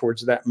more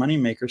towards that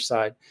moneymaker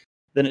side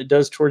than it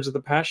does towards the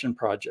passion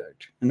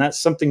project. And that's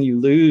something you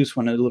lose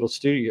when a little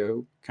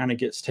studio kind of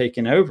gets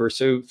taken over.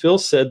 So Phil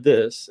said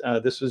this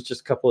was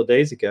just a couple of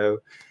days ago,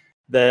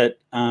 that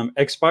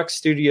Xbox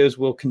studios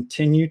will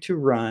continue to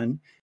run,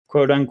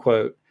 quote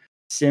unquote,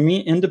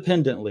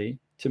 semi-independently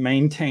to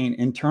maintain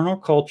internal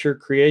culture,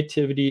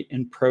 creativity,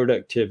 and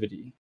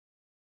productivity.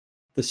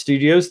 The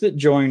studios that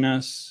join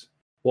us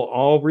will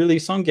all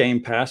release on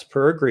Game Pass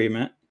per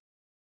agreement.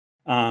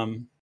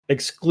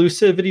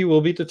 Exclusivity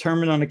will be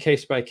determined on a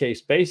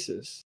case-by-case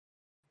basis,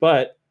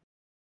 but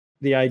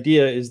the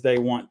idea is they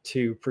want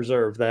to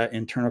preserve that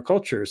internal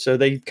culture. So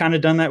they've kind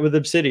of done that with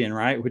Obsidian,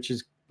 right? Which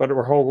is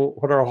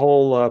what our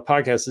whole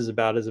podcast is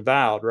about is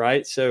Avowed,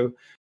 right? So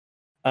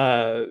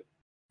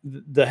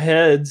the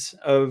heads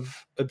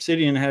of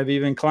Obsidian have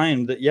even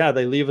claimed that, yeah,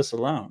 they leave us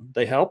alone.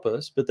 They help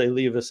us, but they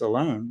leave us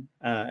alone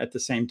at the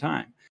same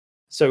time.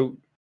 So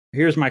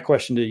here's my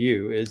question to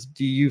you is,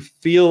 do you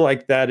feel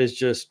like that is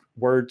just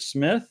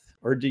wordsmith,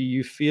 or do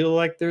you feel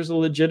like there's a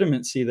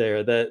legitimacy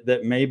there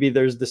that maybe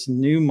there's this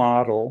new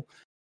model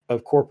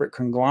of corporate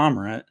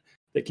conglomerate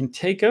that can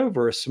take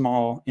over a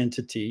small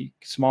entity,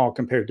 small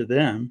compared to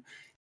them,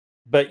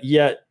 but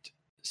yet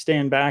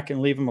stand back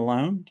and leave them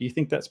alone? Do you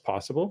think that's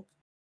possible?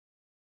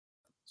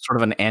 Sort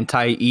of an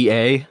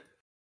anti-EA?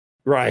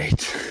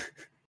 Right.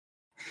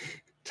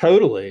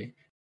 Totally.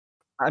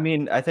 I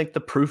mean, I think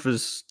the proof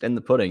is in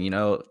the pudding. You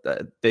know,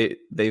 they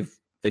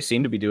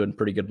seem to be doing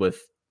pretty good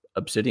with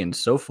Obsidian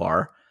so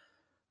far.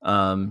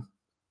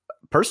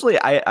 Personally,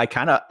 I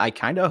kind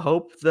of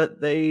hope that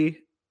they.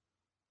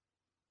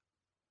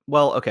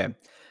 Well, okay.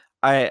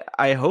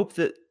 I hope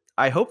that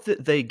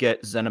they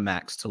get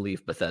ZeniMax to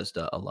leave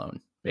Bethesda alone.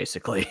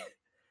 Basically,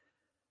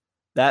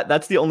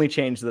 that's the only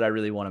change that I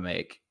really want to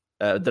make.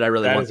 That I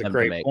really want them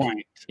to make.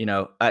 Point. You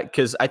know,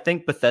 because I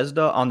think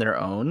Bethesda on their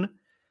own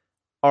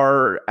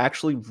are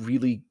actually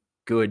really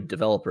good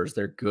developers.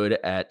 They're good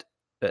at,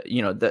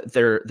 you know,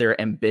 they're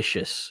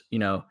ambitious. You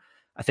know,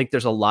 I think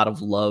there's a lot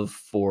of love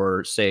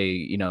for, say,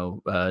 you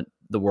know,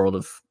 the world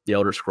of the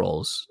Elder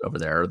Scrolls over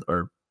there,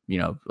 or you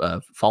know,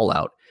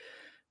 Fallout.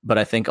 But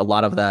I think a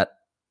lot of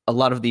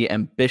the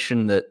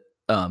ambition that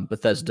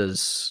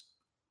Bethesda's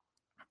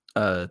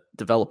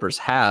developers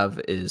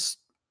have is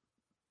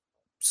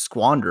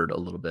squandered a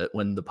little bit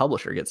when the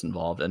publisher gets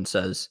involved and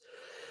says,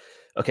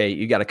 okay,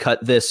 you got to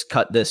cut this,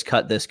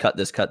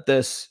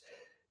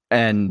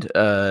 and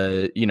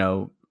you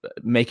know,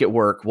 make it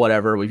work,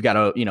 whatever. We've got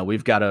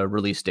a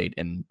release date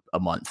in a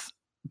month.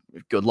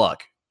 Good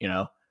luck, you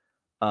know.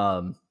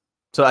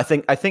 So I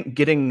think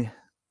getting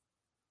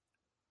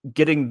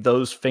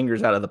those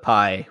fingers out of the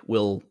pie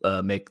will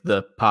make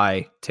the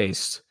pie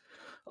taste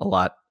a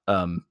lot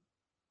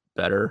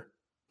better.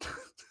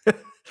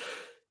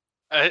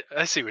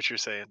 I see what you're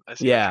saying.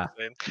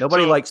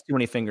 Nobody likes too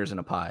many fingers in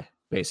a pie,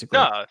 basically.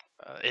 No,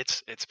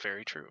 it's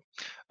very true.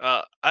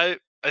 I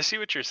see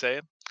what you're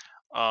saying.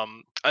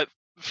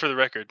 For the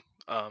record,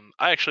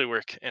 I actually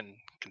work in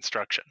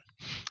construction.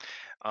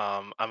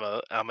 I'm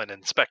an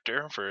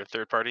inspector for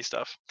third-party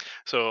stuff.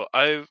 So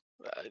I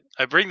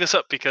bring this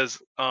up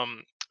because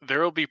there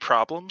will be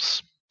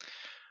problems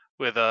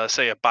with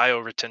say a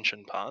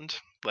bioretention pond.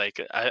 Like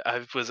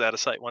I was at a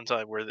site one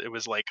time where it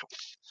was like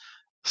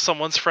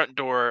someone's front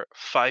door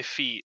 5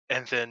 feet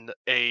and then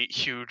a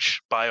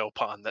huge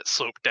biopond that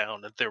sloped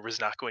down, and there was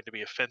not going to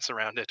be a fence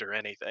around it or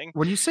anything.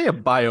 When you say a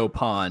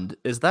biopond,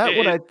 is that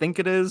what I think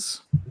it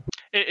is?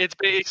 It's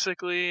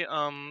basically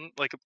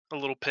like a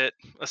little pit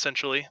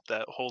essentially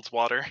that holds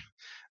water,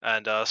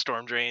 and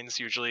storm drains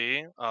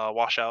usually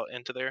wash out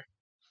into there.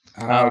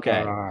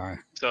 Okay.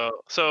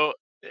 So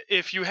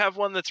if you have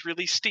one that's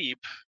really steep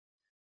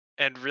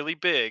and really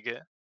big,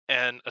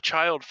 and a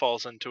child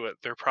falls into it,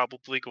 they're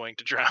probably going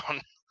to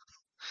drown.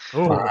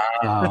 Oh,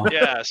 wow.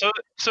 Yeah.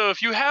 So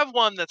if you have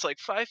one that's like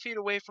 5 feet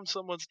away from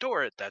someone's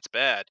door, that's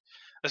bad,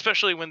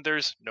 especially when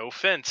there's no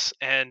fence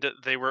and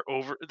they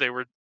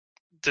were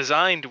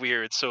designed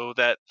weird so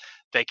that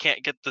they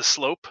can't get the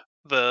slope,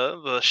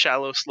 the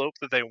shallow slope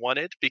that they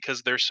wanted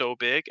because they're so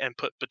big and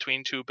put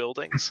between two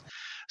buildings.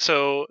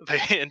 So they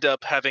end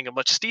up having a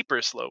much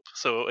steeper slope,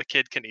 so a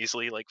kid can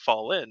easily like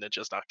fall in and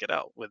just knock it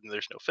out when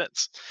there's no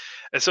fence.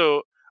 And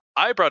so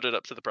I brought it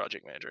up to the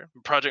project manager.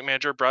 Project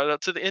manager brought it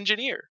up to the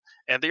engineer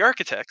and the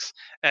architects,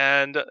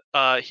 and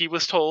he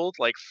was told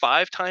like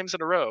 5 times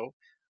in a row,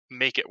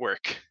 make it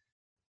work.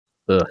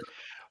 Ugh.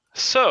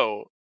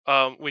 So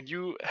when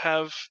you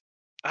have,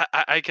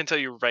 I can tell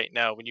you right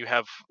now, when you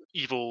have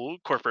evil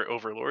corporate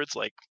overlords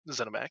like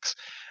ZeniMax,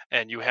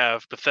 and you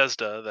have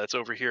Bethesda that's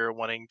over here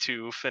wanting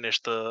to finish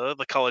the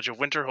College of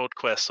Winterhold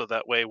quest, so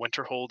that way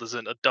Winterhold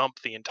isn't a dump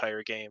the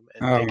entire game.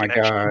 And oh my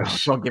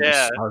gosh! Don't get me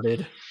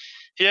started.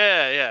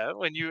 Yeah.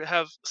 When you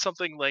have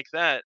something like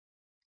that,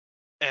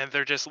 and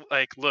they're just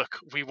like, look,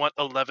 we want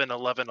 11,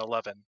 11,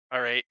 11.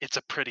 All right, it's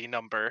a pretty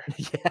number.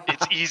 Yeah.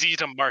 It's easy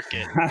to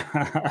market.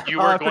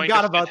 I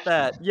forgot about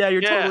that. Yeah,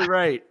 you're totally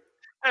right.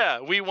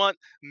 Yeah, we want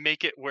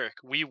make it work.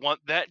 We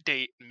want that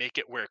date, make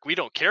it work. We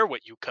don't care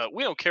what you cut.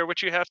 We don't care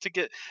what you have to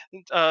get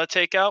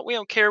take out. We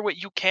don't care what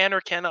you can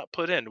or cannot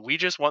put in. We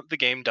just want the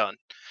game done.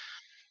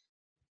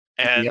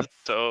 And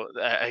so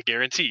I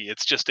guarantee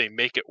it's just a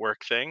make it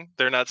work thing.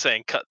 They're not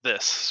saying cut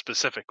this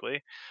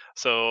specifically.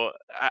 So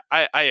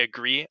I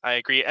agree.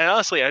 And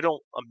honestly, I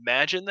don't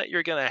imagine that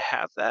you're going to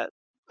have that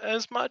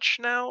as much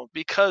now,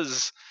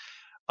 because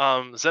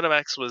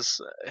ZeniMax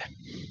was...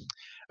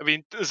 I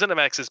mean,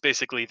 ZeniMax is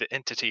basically the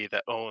entity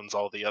that owns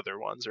all the other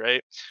ones,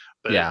 right?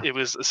 But Yeah. it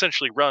was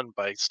essentially run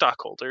by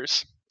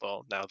stockholders.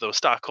 Well, now those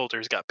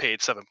stockholders got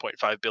paid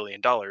 $7.5 billion,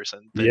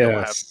 and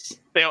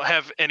they don't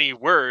have any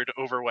word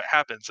over what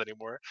happens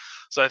anymore.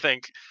 So I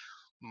think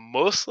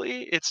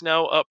mostly it's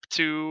now up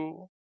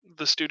to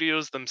the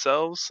studios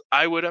themselves,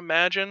 I would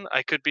imagine,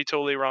 I could be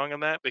totally wrong on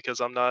that because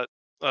I'm not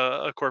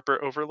a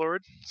corporate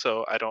overlord,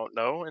 so I don't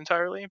know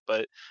entirely.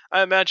 But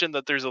I imagine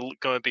that there's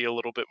going to be a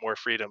little bit more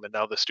freedom, and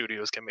now the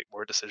studios can make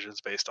more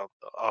decisions based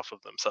off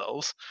of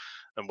themselves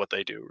and what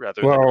they do,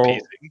 rather than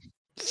appeasing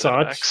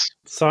ZeniMax.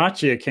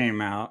 Satya came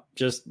out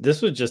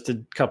this was just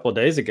a couple of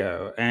days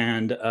ago,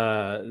 and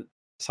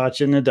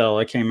Satya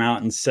Nadella came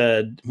out and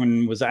said,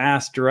 when was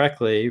asked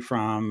directly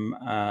from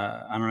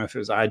I don't know if it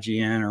was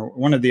IGN or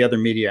one of the other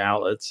media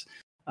outlets,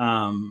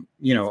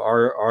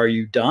 are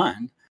you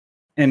done?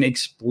 And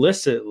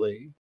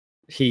explicitly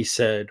he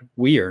said,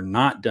 we are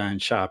not done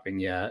shopping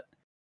yet.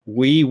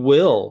 We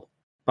will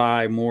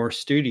buy more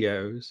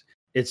studios.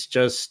 It's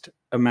just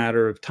a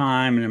matter of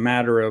time and a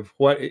matter of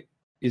what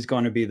is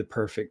going to be the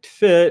perfect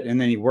fit.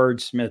 And then he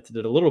wordsmithed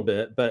it a little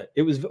bit, but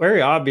it was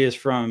very obvious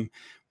from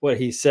what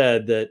he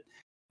said that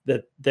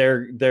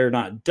they're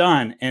not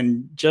done.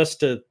 And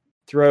just to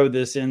throw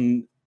this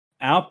in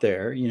out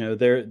there,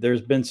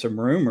 there's been some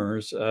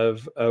rumors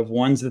of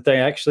ones that they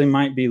actually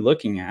might be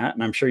looking at,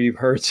 and I'm sure you've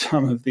heard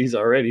some of these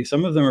already.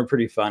 Some of them are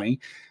pretty funny,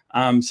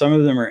 some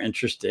of them are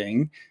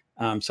interesting,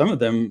 some of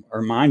them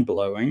are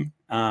mind-blowing.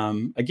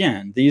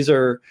 Again, these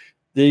are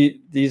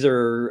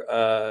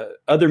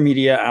other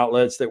media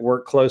outlets that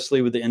work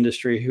closely with the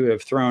industry who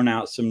have thrown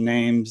out some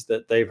names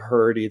that they've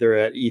heard either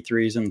at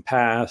E3s in the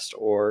past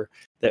or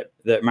that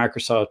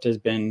Microsoft has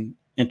been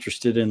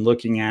interested in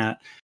looking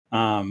at.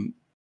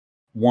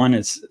 One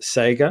is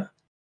Sega,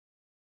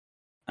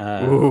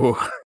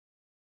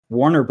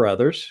 Warner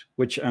Brothers,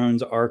 which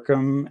owns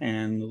Arkham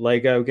and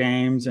Lego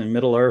games and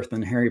Middle-earth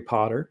and Harry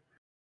Potter.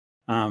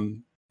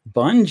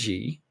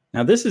 Bungie.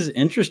 Now this is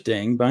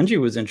interesting.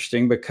 Bungie was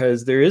interesting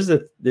because there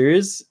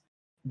is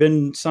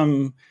been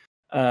some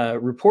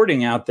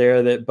reporting out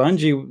there that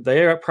Bungie,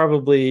 they are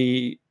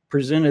probably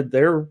presented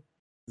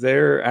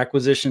their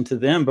acquisition to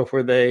them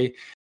before they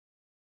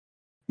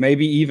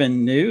maybe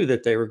even knew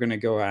that they were going to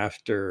go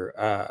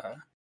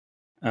after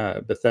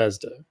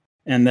Bethesda,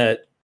 and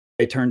that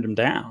they turned them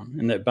down,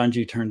 and that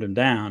Bungie turned them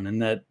down,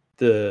 and that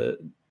the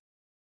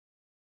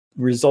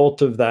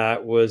result of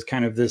that was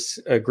kind of this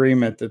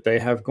agreement that they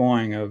have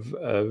going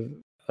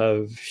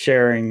of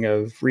sharing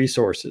of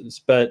resources.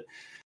 But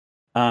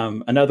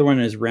another one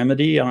is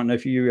Remedy. I don't know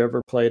if you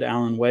ever played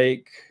Alan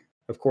Wake.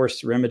 Of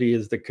course, Remedy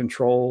is the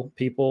Control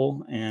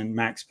people and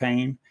Max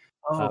Payne.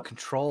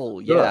 Control.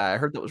 Yeah, I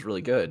heard that was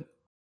really good.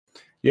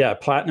 Yeah,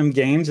 Platinum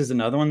Games is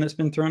another one that's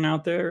been thrown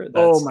out there.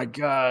 Oh my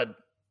God.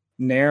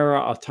 Nier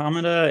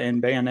Automata and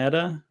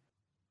Bayonetta.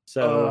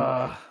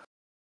 So,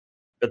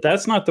 but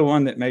that's not the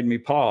one that made me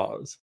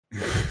pause.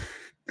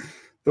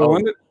 The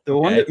one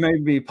that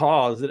made me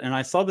pause, and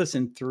I saw this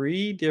in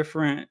 3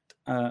 different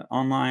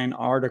online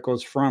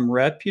articles from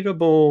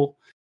reputable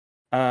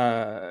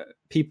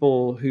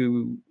people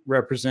who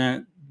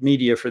represent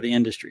media for the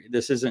industry.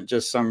 This isn't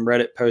just some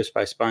Reddit post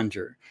by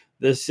Sponger.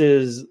 This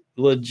is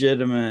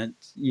legitimate.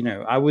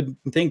 I would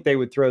think they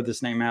would throw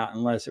this name out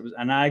unless it was,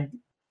 and I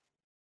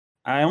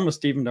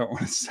almost even don't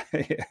want to say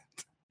it.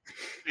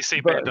 We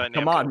say Bandai Namco.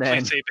 Come on, man.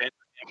 Please say Bandai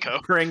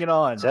Namco. Bring it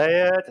on.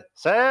 Say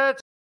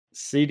it.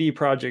 CD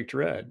Projekt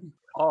Red.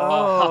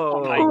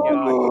 Oh my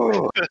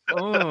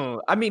God.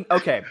 I mean,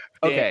 okay.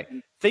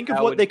 Think of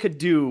what they could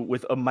do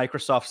with a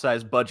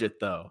Microsoft-sized budget,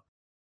 though.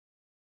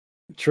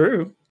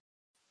 True.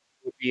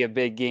 It would be a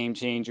big game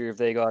changer if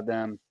they got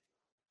them.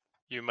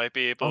 You might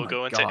be able to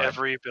go into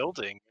every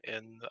building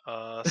in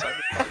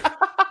Cyberpunk.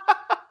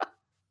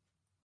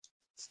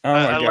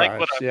 I like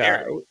what I'm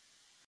hearing.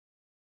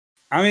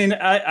 I mean,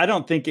 I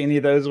don't think any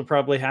of those will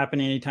probably happen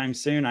anytime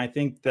soon. I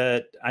think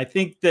that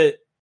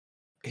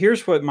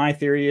here's what my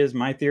theory is.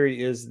 My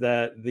theory is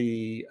that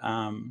the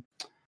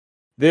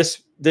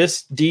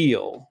this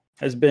deal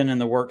has been in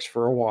the works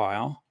for a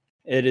while.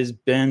 It has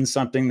been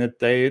something that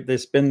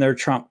this been their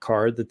trump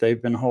card that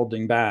they've been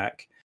holding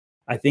back.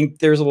 I think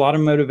there's a lot of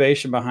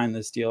motivation behind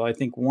this deal. I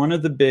think one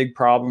of the big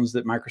problems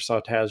that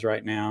Microsoft has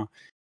right now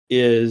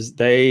is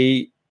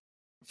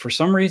for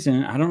some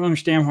reason, I don't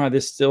understand why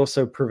this is still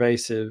so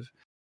pervasive,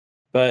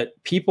 but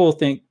people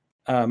think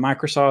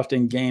Microsoft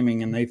and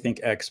gaming and they think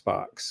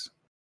Xbox.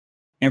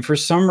 And for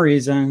some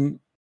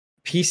reason,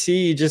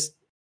 PC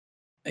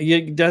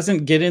it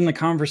doesn't get in the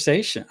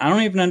conversation. I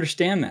don't even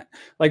understand that.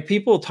 Like,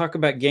 people talk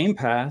about Game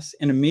Pass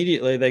and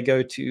immediately they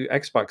go to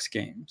Xbox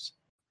games.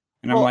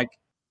 And I'm like,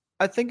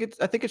 I think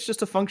it's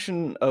just a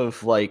function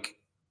of like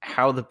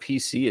how the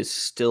PC is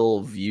still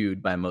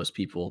viewed by most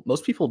people.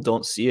 Most people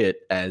don't see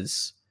it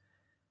as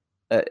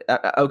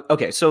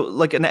okay. So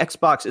like an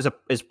Xbox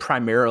is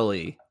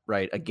primarily,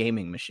 right, a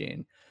gaming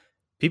machine.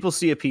 People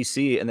see a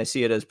PC and they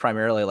see it as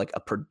primarily like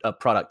a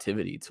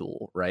productivity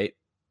tool, right?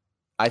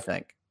 I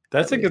think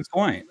that's a good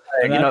point.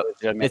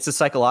 It's a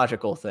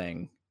psychological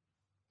thing.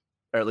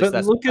 Or at least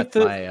look at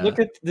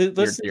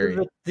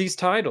these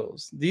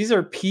titles. These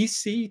are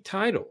PC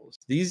titles.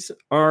 These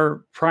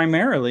are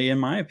primarily, in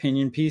my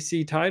opinion,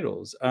 PC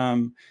titles.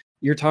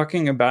 You're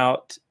talking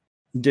about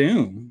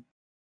Doom.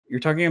 You're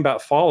talking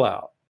about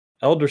Fallout,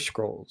 Elder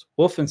Scrolls,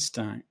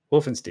 Wolfenstein,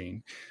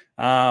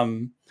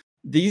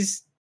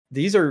 These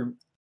are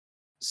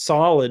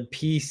solid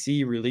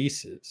PC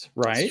releases,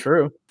 right? It's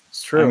true.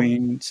 It's true. I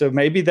mean, so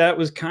maybe that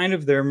was kind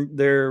of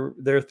their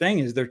thing,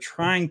 is they're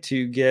trying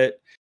to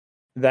get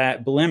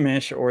that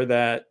blemish or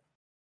that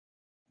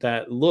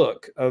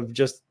look of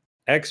just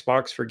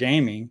Xbox for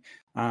gaming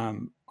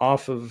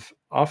off of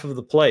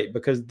the plate,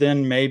 because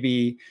then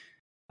maybe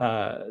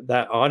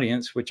that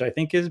audience, which I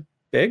think is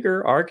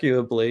bigger,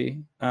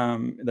 arguably,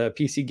 the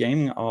PC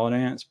gaming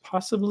audience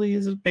possibly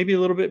is maybe a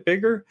little bit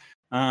bigger.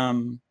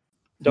 Don't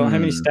have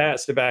any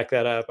stats to back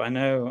that up. I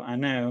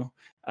know.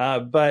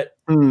 But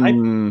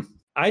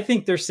I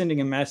think they're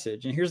sending a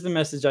message. And here's the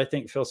message I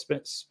think Phil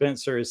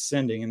Spencer is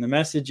sending. And the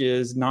message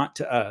is not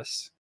to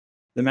us.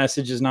 The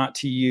message is not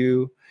to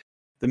you.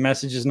 The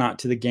message is not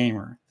to the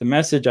gamer. The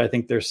message I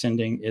think they're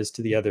sending is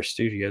to the other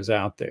studios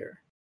out there.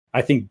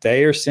 I think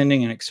they are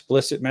sending an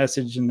explicit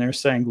message, and they're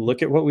saying,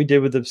 look at what we did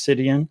with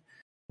Obsidian.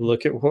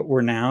 Look at what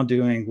we're now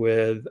doing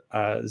with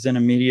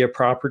ZeniMedia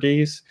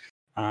properties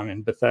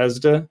and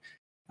Bethesda.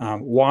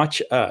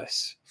 Watch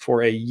us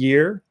for a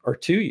year or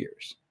 2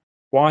 years.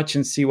 Watch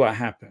and see what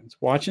happens.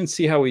 Watch and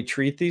see how we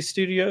treat these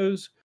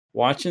studios.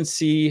 Watch and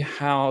see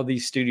how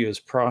these studios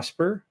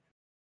prosper.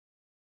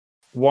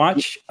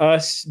 Watch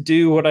us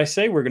do what I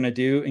say we're going to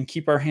do and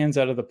keep our hands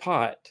out of the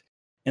pot.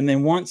 And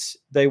then once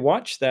they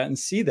watch that and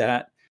see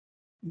that,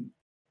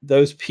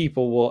 those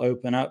people will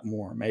open up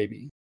more,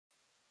 maybe.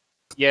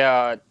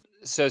 Yeah.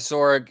 So,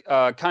 Sora,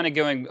 kind of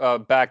going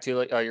back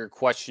to your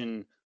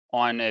question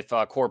on if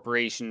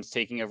corporations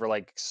taking over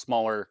like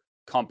smaller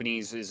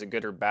companies is a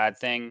good or bad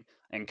thing,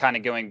 and kind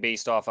of going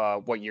based off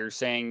what you're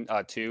saying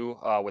too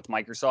with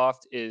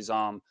Microsoft is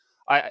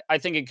I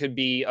think it could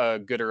be a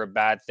good or a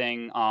bad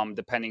thing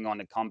depending on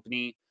the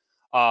company.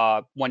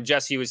 When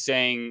Jesse was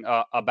saying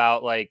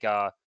about like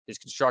his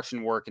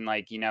construction work and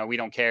like, we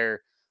don't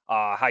care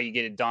how you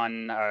get it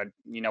done,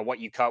 what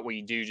you cut, what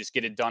you do, just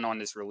get it done on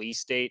this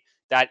release date.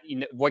 That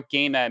what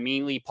game that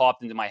immediately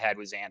popped into my head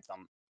was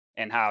Anthem,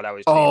 and how that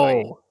was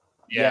treated.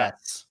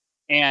 Yes.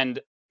 And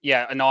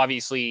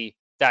obviously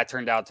that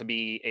turned out to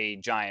be a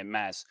giant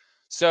mess.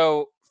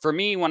 So for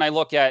me, when I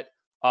look at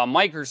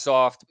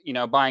Microsoft,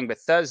 buying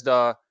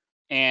Bethesda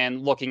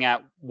and looking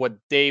at what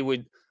they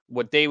would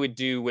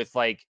do with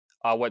like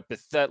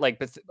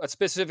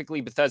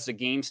specifically Bethesda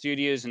Game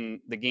Studios and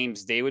the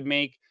games they would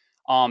make,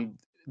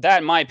 that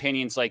in my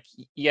opinion is like,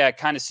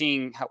 kind of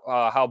seeing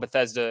how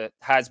Bethesda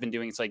has been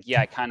doing. It's like,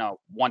 I kind of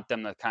want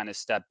them to kind of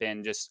step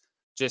in just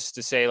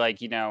to say like,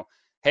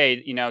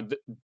 hey,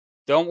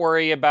 don't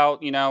worry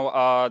about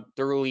the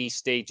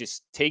release date.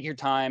 Just take your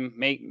time,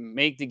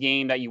 make the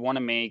game that you want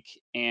to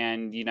make,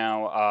 and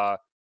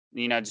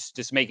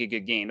just make a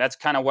good game. That's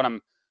kind of what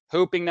I'm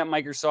hoping that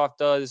Microsoft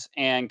does,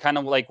 and kind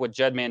of like what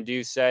Jed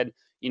Mandu said.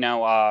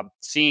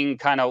 Seeing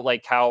kind of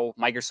like how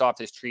Microsoft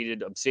has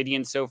treated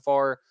Obsidian so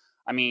far.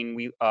 I mean,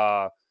 we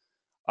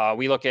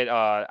look at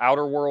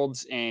Outer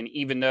Worlds, and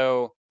even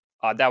though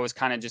that was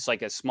kind of just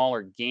like a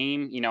smaller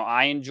game,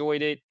 I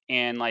enjoyed it,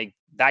 and like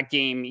that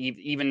game,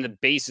 even the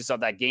basis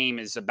of that game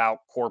is about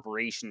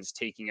corporations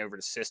taking over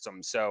the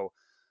system. So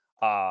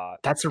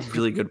that's a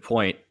really good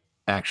point,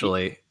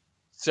 actually.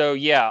 So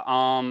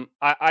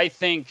I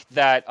think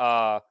that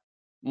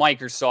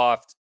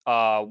Microsoft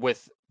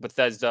with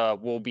Bethesda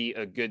will be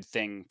a good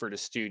thing for the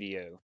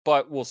studio,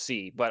 but we'll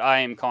see. But I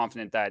am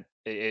confident that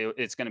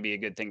it's going to be a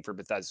good thing for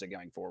Bethesda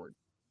going forward.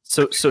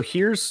 So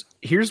here's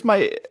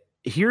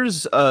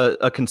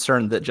a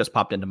concern that just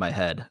popped into my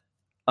head.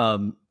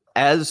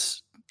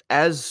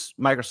 As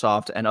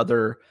Microsoft and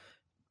other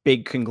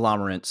big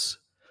conglomerates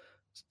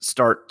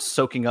start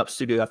soaking up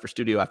studio after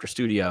studio after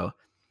studio,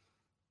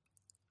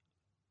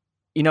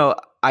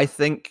 I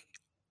think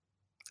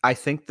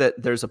that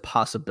there's a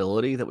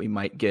possibility that we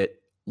might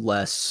get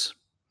less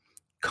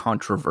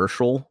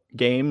controversial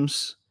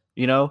games,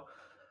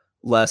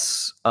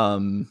 less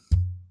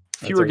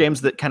fewer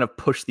games that kind of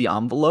push the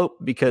envelope,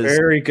 because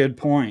very good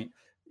point.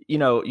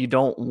 You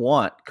don't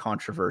want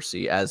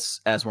controversy as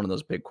one of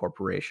those big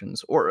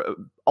corporations, or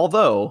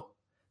although,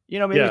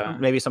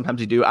 maybe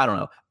sometimes you do, I don't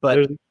know,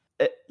 but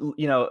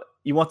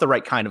you want the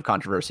right kind of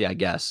controversy, I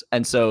guess.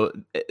 And so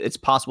it's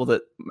possible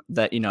that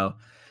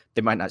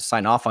they might not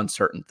sign off on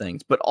certain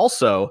things, but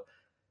also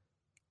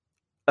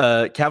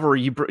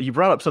Cavalry, you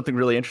brought up something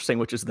really interesting,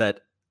 which is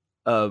that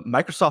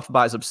Microsoft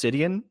buys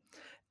Obsidian,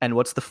 and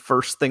what's the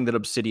first thing that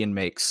Obsidian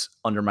makes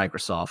under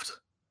Microsoft?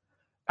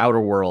 Outer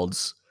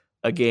Worlds,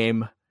 a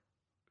game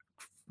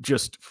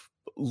just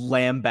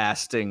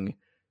lambasting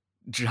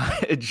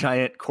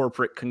giant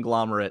corporate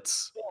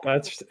conglomerates.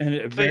 That's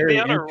very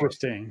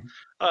interesting.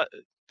 I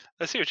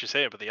see what you're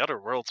saying, but the Outer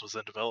Worlds was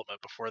in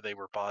development before they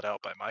were bought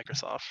out by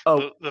Microsoft.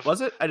 Oh,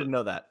 was it? I didn't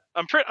know that.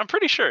 I'm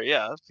pretty sure,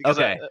 yeah.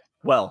 Okay.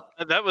 Well,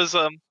 that was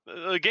a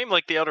game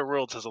like the Outer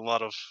Worlds has a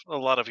lot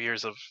of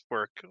years of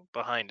work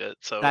behind it.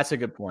 So that's a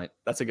good point.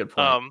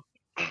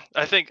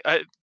 I think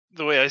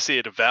the way I see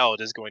it,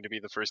 Avowed is going to be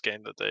the first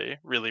game that they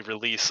really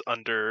release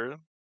under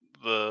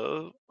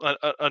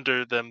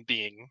under them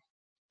being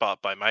bought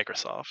by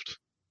Microsoft.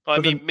 Well, I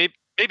mean,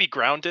 maybe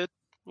Grounded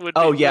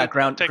Oh yeah,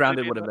 technically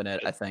Grounded be would have that. been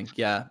it, I think.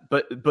 Yeah,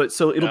 but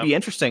so it'll Yeah. be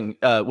interesting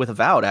with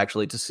Avowed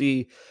actually to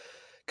see,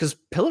 because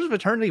Pillars of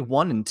Eternity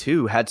 1 and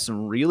 2 had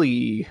some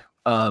really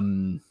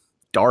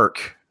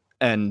dark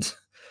and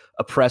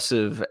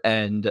oppressive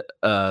and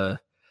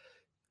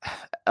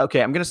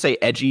okay, I'm gonna say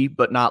edgy,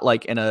 but not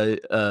like in a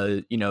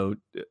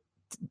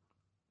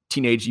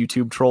teenage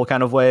YouTube troll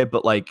kind of way,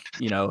 but like,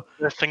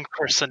 Nothing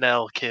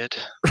personnel, kid.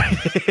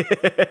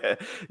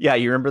 yeah,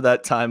 you remember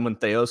that time when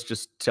Theos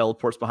just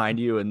teleports behind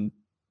you and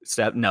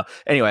stab? No.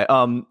 Anyway,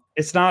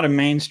 It's not a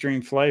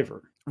mainstream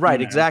flavor.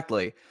 right,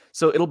 exactly.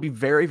 So it'll be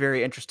very,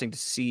 very interesting to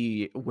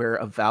see where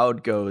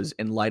Avowed goes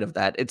in light of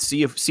that. It's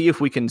see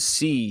if we can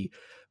see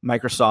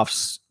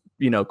Microsoft's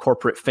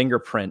corporate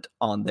fingerprint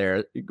on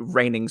there,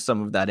 reining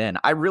some of that in.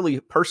 I really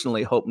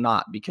personally hope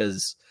not,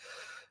 because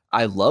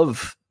I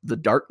love the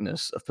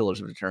darkness of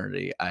Pillars of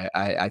Eternity.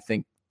 I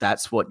think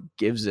that's what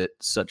gives it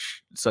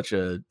such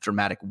a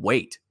dramatic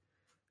weight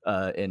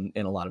in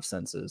a lot of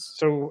senses.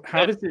 So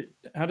how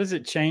does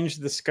it change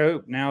the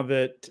scope now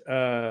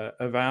that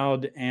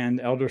Avowed and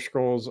Elder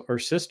Scrolls are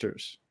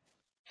sisters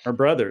or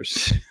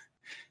brothers?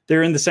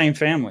 They're in the same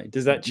family.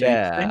 Does that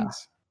change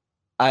things?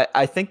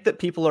 I think that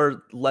people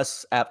are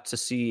less apt to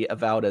see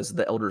Avowed as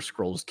the Elder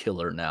Scrolls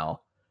killer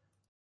now.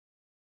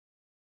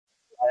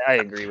 I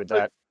agree with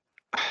that.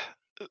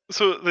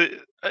 So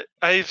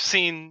I've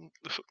seen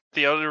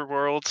the Outer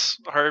Worlds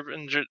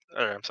Harbinger.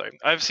 I'm sorry.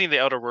 I've seen the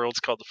Outer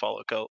Worlds called the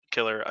Fallout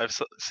Killer. I've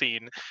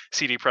seen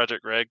CD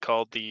Projekt Red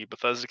called the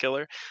Bethesda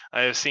Killer.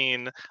 I have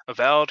seen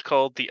Avowed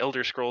called the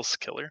Elder Scrolls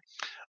Killer.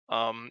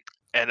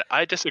 And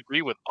I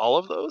disagree with all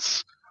of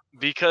those,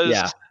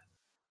 because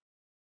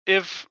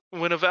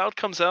when Avowed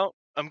comes out,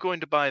 I'm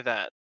going to buy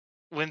that.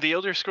 When the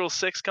Elder Scrolls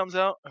 6 comes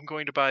out, I'm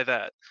going to buy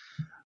that.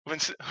 When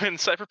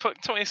Cyberpunk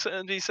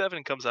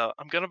 2077 comes out,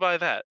 I'm going to buy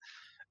that.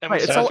 And right,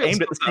 it's all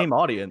aimed at the same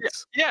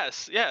audience.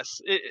 Yes.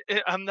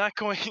 I'm not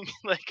going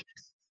like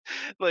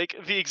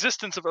the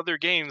existence of other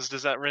games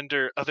does not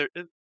render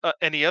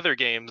any other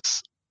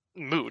games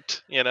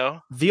moot.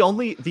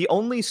 The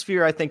only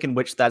sphere I think in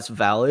which that's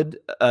valid,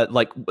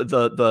 like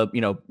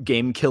the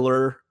game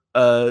killer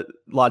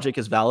logic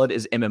is valid,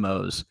 is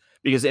MMOs,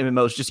 because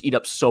MMOs just eat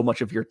up so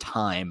much of your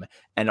time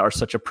and are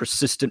such a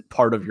persistent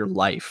part of your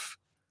life.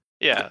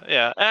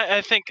 Yeah.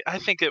 I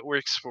think it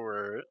works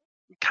for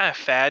kind of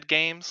fad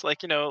games,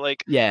 like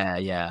like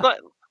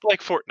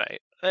Fortnite.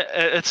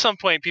 At some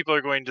point, people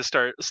are going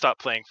to stop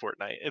playing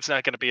Fortnite. It's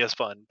not going to be as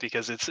fun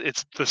because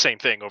it's the same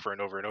thing over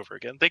and over and over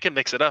again. They can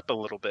mix it up a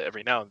little bit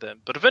every now and then,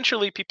 but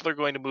eventually people are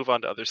going to move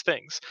on to other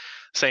things.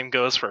 Same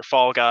goes for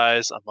Fall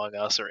Guys, Among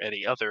Us, or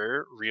any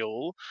other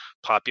real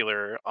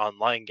popular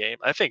online game.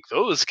 I think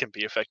those can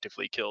be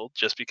effectively killed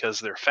just because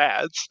they're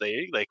fads.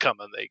 They come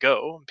and they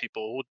go, and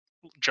people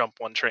jump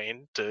one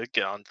train to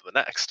get on to the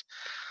next.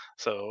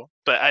 So,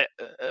 but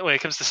when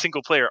it comes to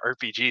single player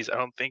RPGs, I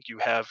don't think you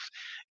have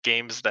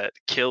games that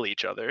kill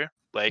each other.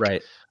 Like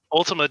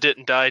Ultima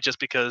didn't die just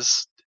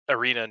because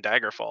Arena and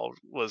Daggerfall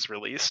was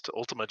released.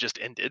 Ultima just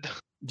ended.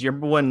 Do you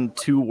remember when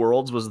Two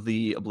Worlds was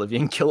the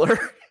Oblivion killer?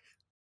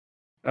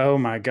 Oh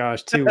my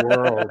gosh, Two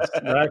Worlds.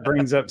 That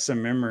brings up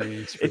some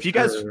memories. If you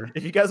guys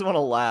want to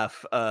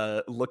laugh,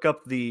 look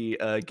up the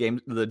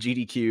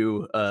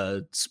GDQ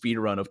speed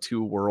run of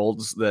Two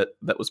Worlds that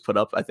was put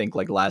up, I think,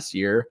 like last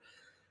year.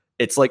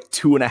 It's like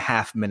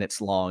 2.5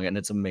 minutes long, and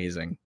it's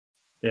amazing.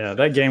 Yeah,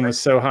 that game was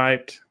so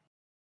hyped.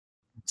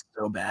 It's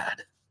so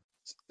bad.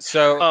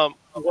 So,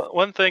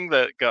 one thing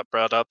that got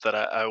brought up that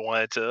I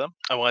wanted to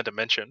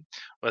mention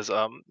was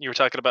you were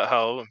talking about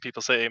how when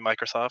people say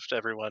Microsoft,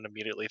 everyone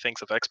immediately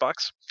thinks of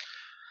Xbox.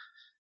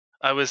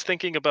 I was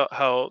thinking about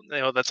how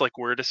that's like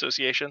word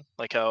association,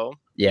 like how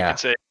you can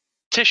say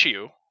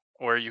tissue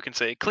or you can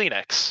say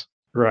Kleenex,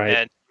 right?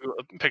 And you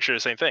picture the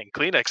same thing.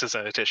 Kleenex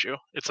isn't a tissue;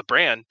 it's a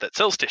brand that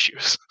sells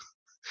tissues,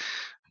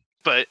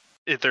 but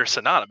they're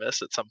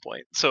synonymous at some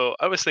point. So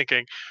I was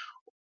thinking,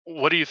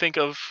 what do you think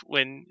of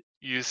when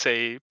you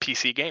say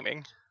PC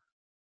gaming?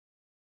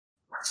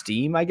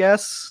 Steam, I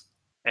guess.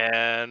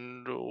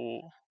 And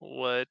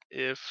what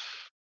if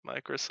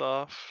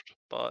Microsoft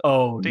bought?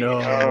 Oh Steam?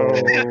 no.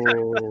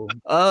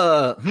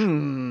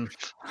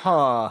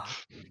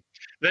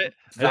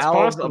 That's Valve,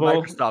 possible. a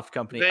Microsoft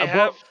company. They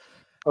have.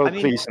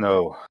 Please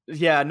no.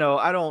 Yeah, no,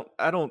 I don't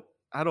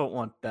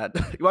want that.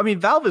 I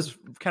mean, Valve is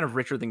kind of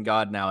richer than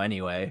God now,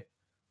 anyway.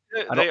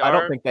 I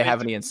don't think they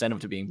have any incentive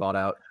to being bought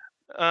out.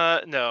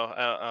 No,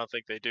 I don't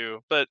think they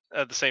do. But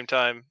at the same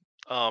time,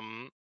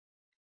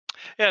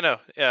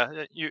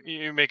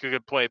 you make a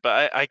good point.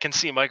 But I can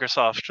see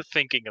Microsoft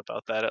thinking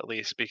about that at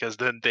least, because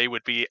then they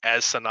would be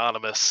as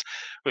synonymous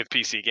with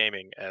PC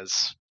gaming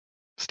as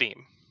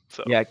Steam.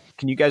 So yeah,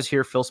 can you guys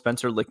hear Phil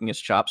Spencer licking his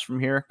chops from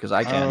here? Because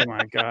I can. Oh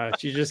my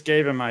gosh, you just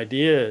gave him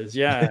ideas.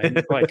 Yeah,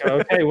 it's like,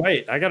 okay,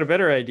 wait, I got a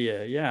better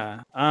idea.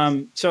 Yeah.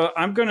 So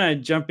I'm gonna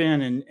jump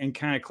in and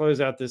kind of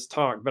close out this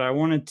talk, but I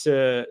wanted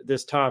to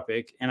this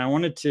topic, and I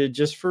wanted to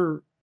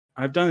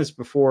I've done this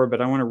before,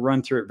 but I want to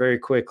run through it very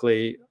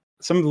quickly.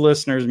 Some of the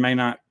listeners may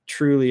not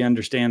truly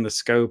understand the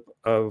scope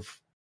of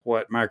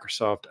what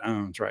Microsoft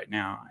owns right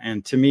now.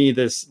 And to me,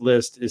 this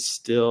list is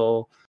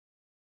still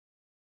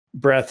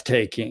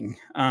breathtaking.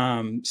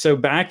 So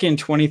back in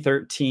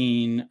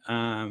 2013,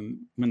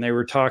 when they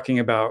were talking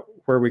about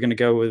where we're going to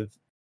go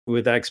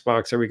with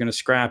Xbox, are we going to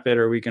scrap it?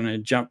 Or are we going to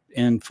jump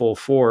in full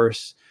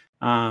force?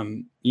 What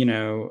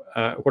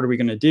are we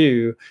going to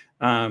do?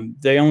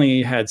 They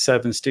only had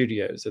 7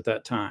 studios at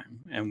that time,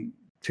 and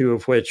 2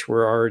 of which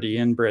were already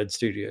inbred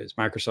studios,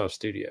 Microsoft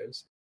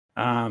Studios.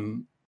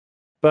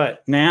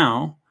 But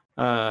now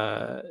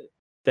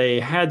they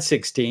had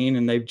 16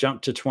 and they've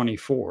jumped to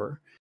 24.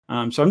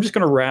 So I'm just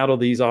going to rattle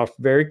these off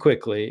very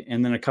quickly,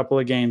 and then a couple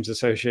of games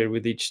associated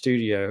with each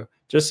studio,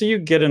 just so you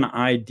get an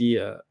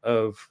idea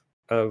of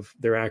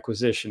their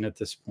acquisition at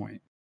this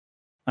point.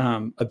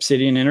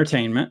 Obsidian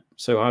Entertainment.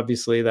 So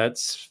obviously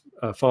that's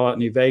Fallout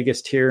New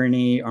Vegas,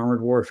 Tyranny,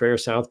 Armored Warfare,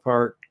 South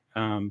Park,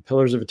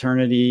 Pillars of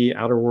Eternity,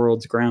 Outer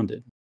Worlds,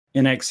 Grounded.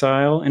 In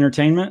Exile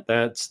Entertainment,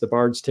 that's The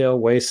Bard's Tale,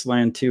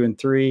 Wasteland 2 and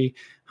 3,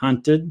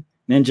 Hunted.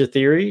 Ninja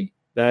Theory,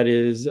 that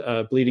is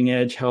Bleeding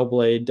Edge,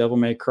 Hellblade, Devil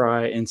May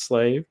Cry,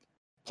 Enslaved.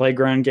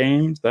 Playground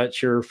Games,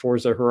 that's your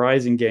Forza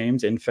Horizon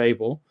games, and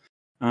Fable.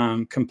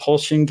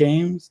 Compulsion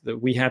Games, the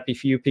We Happy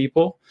Few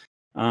people.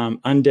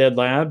 Undead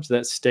Labs,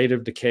 that's State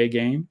of Decay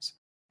games.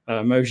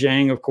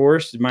 Mojang, of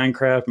course,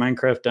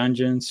 Minecraft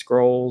Dungeons,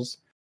 Scrolls.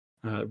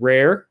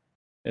 Rare,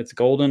 it's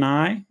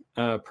GoldenEye,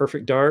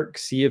 Perfect Dark,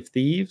 Sea of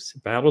Thieves,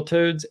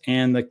 Battletoads,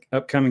 and the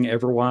upcoming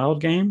Everwild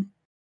game.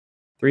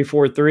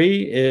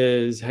 343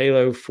 is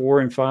Halo 4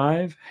 and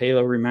 5,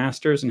 Halo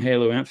Remasters, and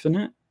Halo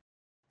Infinite.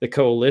 The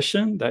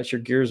Coalition, that's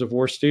your Gears of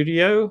War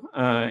studio,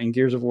 and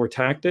Gears of War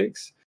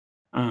Tactics.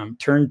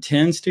 Turn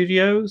 10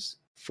 Studios,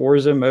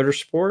 Forza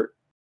Motorsport.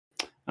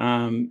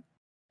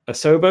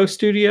 Asobo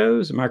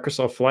Studios,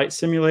 Microsoft Flight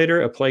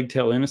Simulator, A Plague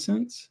Tale: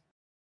 Innocence.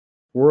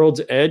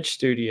 World's Edge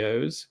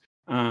Studios,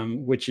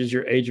 which is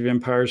your Age of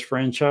Empires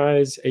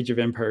franchise, Age of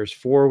Empires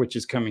 4, which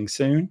is coming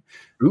soon.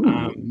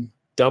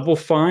 Double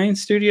Fine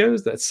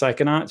Studios, that's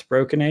Psychonauts,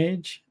 Broken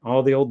Age,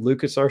 all the old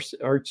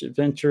LucasArts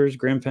Adventures,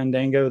 Grim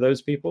Fandango,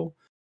 those people.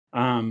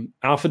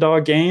 Alpha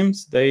Dog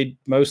Games, they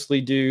mostly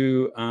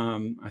do,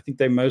 I think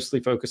they mostly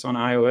focus on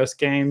iOS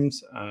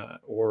games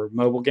or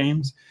mobile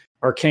games.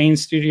 Arcane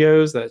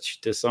Studios, that's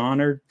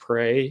Dishonored,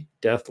 Prey,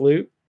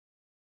 Deathloop.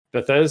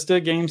 Bethesda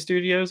Game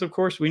Studios, of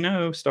course, we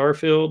know,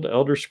 Starfield,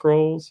 Elder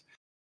Scrolls.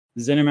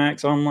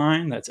 ZeniMax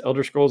Online, that's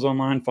Elder Scrolls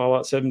Online,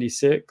 Fallout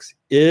 76.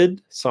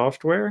 id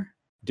Software,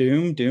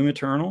 Doom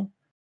Eternal.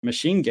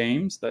 Machine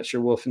Games, that's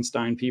your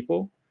Wolfenstein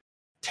people.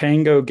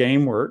 Tango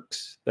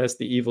Gameworks, that's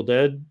the Evil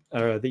Dead,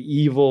 the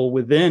Evil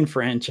Within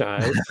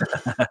franchise.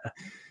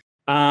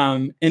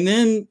 And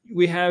then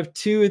we have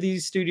 2 of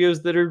these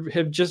studios that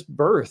have just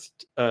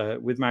birthed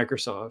with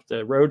Microsoft,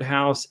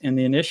 Roadhouse and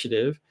The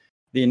Initiative.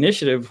 The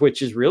Initiative,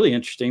 which is really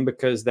interesting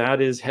because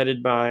that is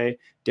headed by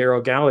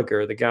Daryl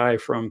Gallagher, the guy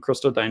from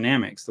Crystal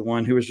Dynamics, the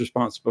one who was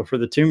responsible for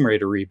the Tomb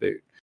Raider reboot.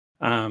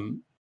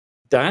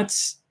 That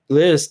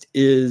list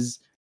is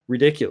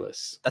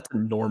ridiculous. That's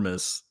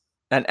enormous.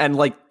 And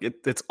like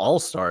it's all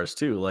stars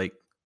too. Like,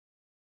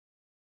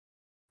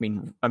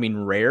 I mean,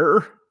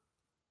 Rare.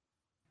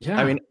 Yeah.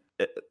 I mean,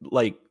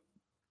 like,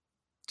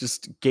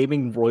 just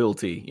gaming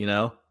royalty, you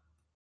know.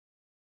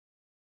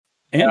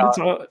 And it's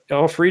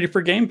all free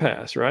for Game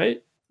Pass,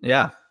 right?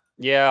 Yeah.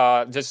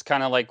 Yeah, just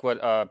kind of like what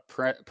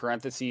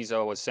parentheses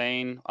was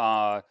saying.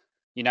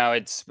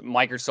 It's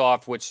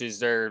Microsoft, which is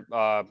their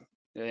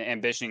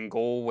ambition and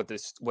goal with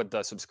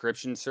the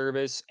subscription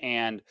service,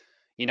 and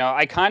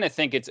I kind of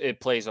think it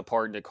plays a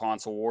part into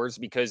console wars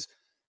because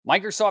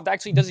Microsoft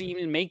actually doesn't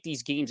even make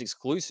these games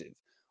exclusive.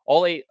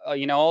 All they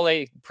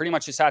pretty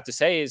much just have to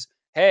say is,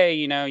 hey,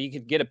 you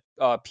could get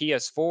a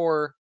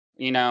PS4,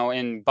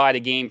 and buy the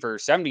game for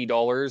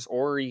 $70,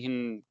 or you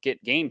can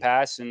get Game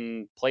Pass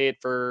and play it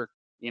for,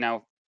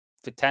 $10,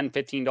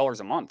 $15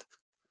 a month.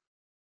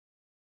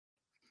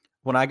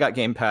 When I got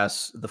Game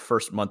Pass, the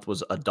first month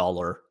was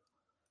 $1.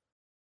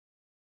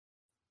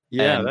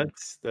 Yeah, and,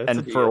 that's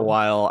and for a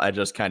while, I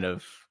just kind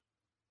of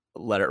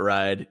let it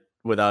ride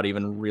without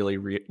even really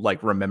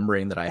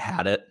remembering that I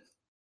had it.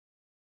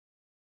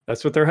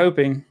 That's what they're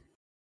hoping.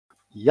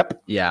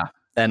 Yep. Yeah.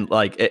 And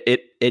like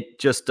it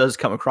just does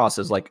come across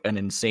as like an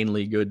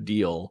insanely good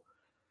deal.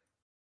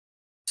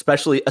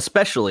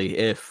 Especially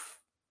if,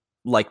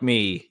 like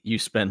me, you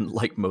spend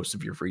like most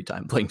of your free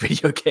time playing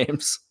video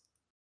games.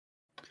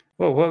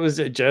 Well, what was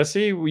it,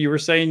 Jesse? You were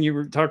saying you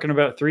were talking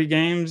about 3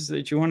 games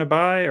that you want to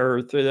buy,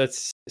 or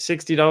that's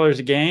 $60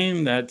 a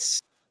game. That's,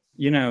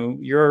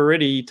 you're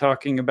already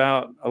talking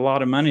about a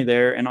lot of money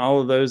there. And all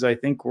of those, I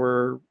think,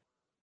 were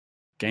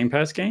Game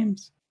Pass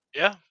games.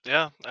 Yeah.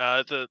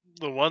 The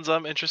ones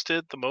I'm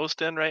interested the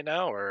most in right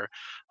now are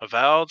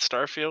Avowed,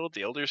 Starfield,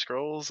 The Elder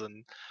Scrolls,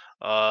 and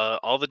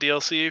all the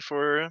DLC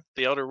for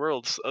The Outer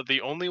Worlds. The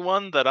only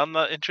one that I'm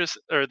not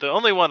interested, or the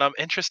only one I'm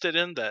interested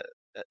in that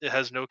it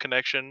has no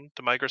connection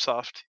to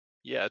Microsoft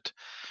yet,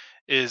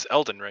 is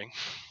Elden Ring.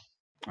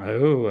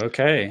 Oh,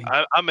 okay.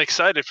 I'm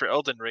excited for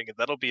Elden Ring, and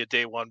that'll be a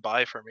day one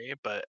buy for me.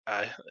 But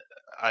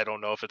I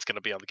don't know if it's going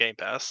to be on the Game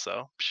Pass.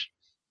 So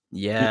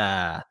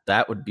Yeah,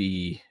 that would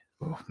be.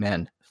 Oh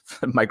man,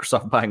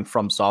 Microsoft buying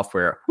From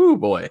Software. Whoo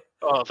boy.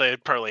 oh,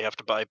 they'd probably have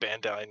to buy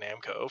Bandai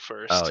Namco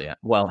first. Oh yeah.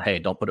 Well, hey,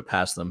 don't put it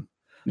past them.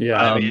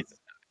 Yeah.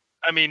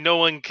 I mean, no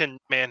one can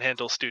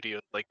manhandle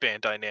studios like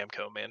Bandai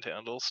Namco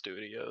manhandles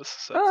studios.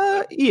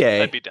 So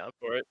EA. I'd be down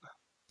for it.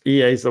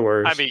 EA's the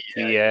worst. I mean,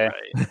 yeah,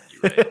 EA.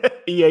 you're right.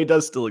 EA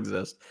does still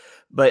exist,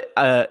 but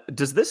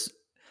does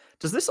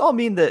this all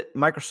mean that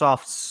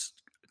Microsoft's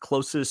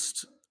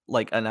closest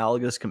like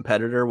analogous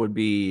competitor would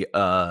be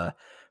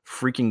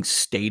freaking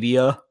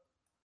Stadia?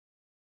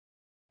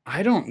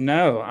 I don't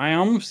know. I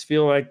almost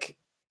feel like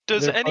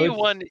Does they're both-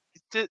 anyone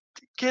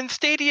can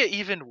Stadia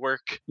even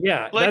work?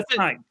 Yeah, Like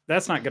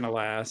that's not going to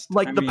last.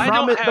 Like I the mean, I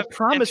don't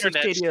promise have of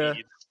internet Stadia.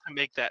 speeds to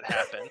make that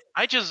happen.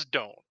 I just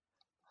don't.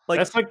 Like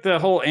that's like the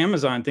whole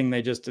Amazon thing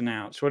they just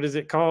announced. What is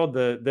it called?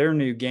 Their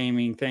new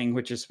gaming thing,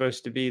 which is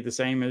supposed to be the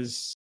same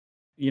as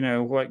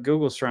what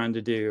Google's trying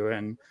to do.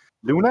 And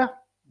Luna,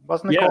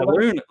 wasn't it yeah,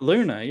 called?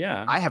 Luna,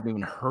 yeah. I haven't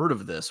even heard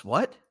of this.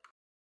 What?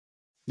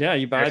 Yeah,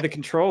 you buy the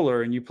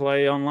controller and you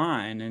play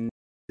online, and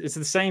it's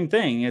the same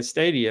thing as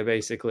Stadia,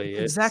 basically.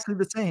 It's Exactly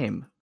the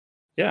same.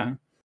 Yeah.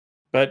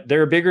 But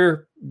they're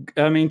bigger.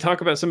 I mean, talk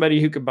about somebody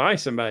who could buy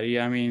somebody.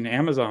 I mean,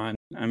 Amazon.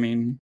 I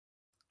mean,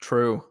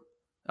 True.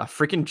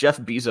 Freaking Jeff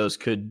Bezos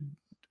could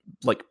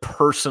like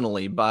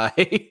personally buy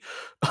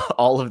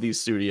all of these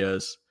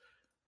studios.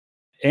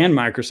 and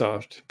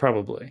Microsoft,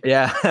 probably.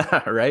 Yeah,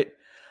 right.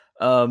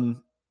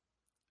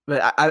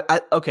 But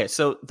I okay,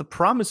 so the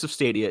promise of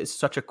Stadia is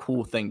such a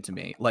cool thing to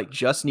me. Like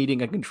just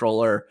needing a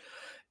controller,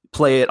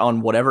 play it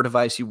on whatever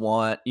device you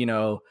want,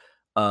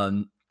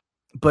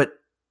 but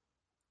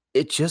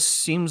it just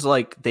seems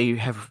like they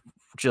have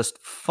just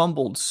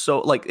fumbled so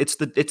like it's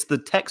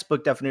the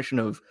textbook definition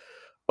of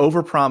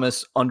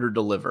overpromise,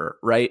 underdeliver,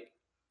 right?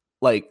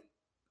 Like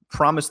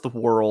promise the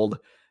world,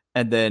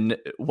 and then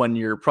when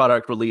your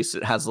product release,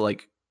 it has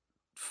like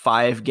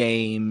 5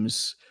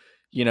 games,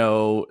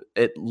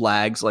 it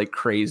lags like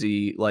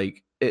crazy.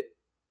 Like it,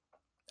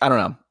 I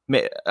don't know.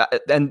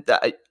 And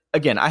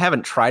again, I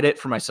haven't tried it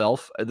for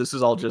myself. This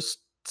is all just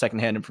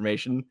secondhand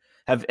information.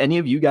 Have any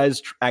of you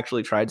guys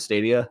actually tried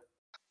Stadia?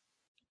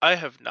 I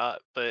have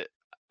not, but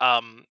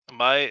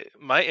my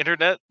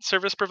internet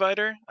service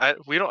provider,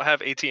 we don't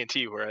have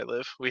AT&T where I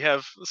live. We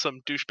have some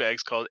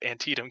douchebags called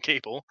Antietam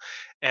Cable,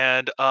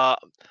 and not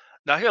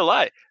gonna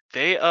lie,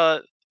 they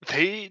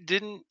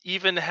didn't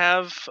even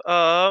have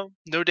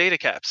no data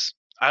caps.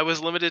 I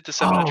was limited to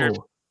 700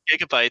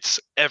 gigabytes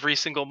every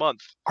single month.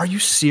 Are you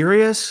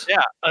serious?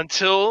 Yeah,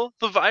 until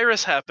the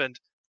virus happened,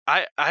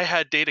 I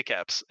had data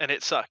caps and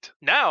it sucked.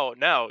 Now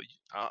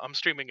I'm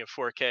streaming in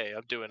 4K.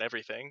 I'm doing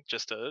everything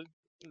just to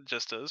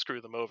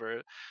screw them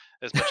over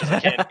as much as I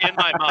can in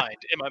my mind.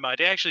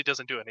 It actually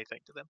doesn't do anything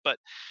to them, but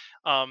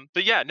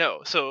yeah,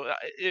 no. So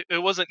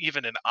it wasn't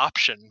even an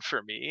option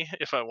for me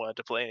if I wanted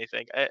to play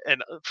anything.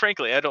 And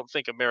frankly, I don't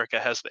think America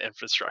has the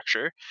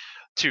infrastructure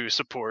to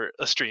support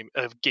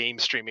a game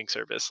streaming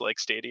service like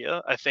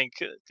Stadia.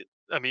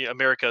 I mean,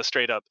 America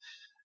straight up,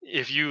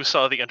 if you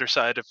saw the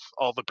underside of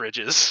all the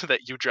bridges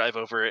that you drive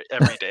over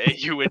every day,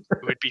 you would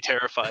be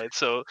terrified.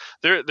 So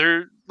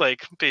they're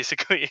like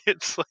basically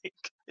it's like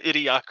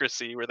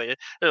idiocracy where they're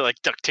like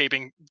duct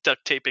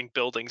taping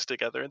buildings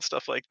together and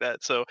stuff like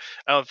that. So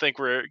I don't think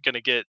we're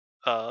gonna get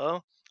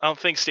I don't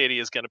think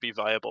Stadia is going to be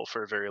viable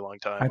for a very long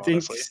time. I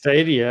think honestly.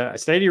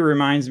 Stadia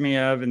reminds me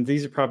of, and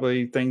these are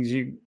probably things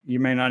you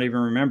may not even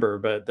remember,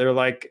 but they're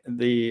like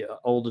the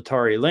old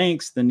Atari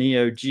Lynx, the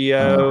Neo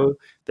Geo.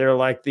 They're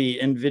like the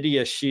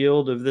NVIDIA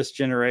Shield of this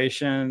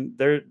generation.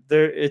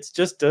 It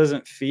just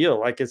doesn't feel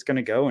like it's going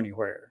to go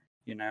anywhere,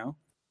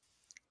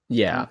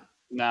 Yeah.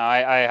 No,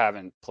 I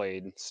haven't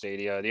played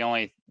Stadia. The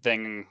only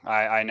thing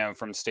I know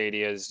from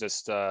Stadia is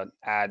just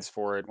ads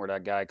for it, where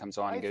that guy comes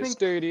on and goes,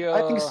 Stadia.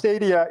 I think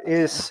Stadia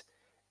is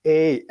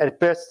at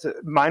best,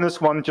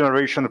 -1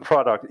 generation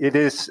product. It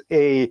is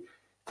a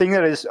thing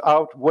that is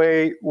out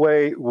way,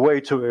 way,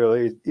 way too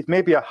early. It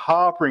may be a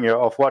harbinger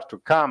of what to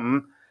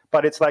come,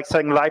 but it's like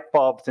selling light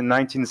bulbs in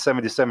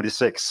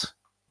 1976.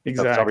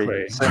 Exactly.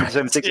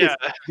 1976. Yeah.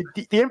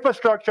 The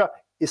infrastructure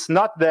is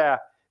not there.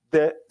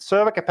 The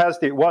server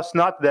capacity was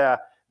not there.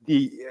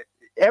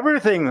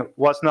 Everything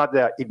was not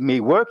there. It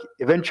may work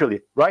eventually.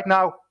 Right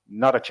now,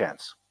 not a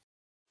chance.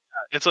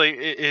 It's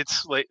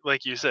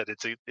like you said,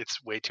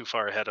 it's way too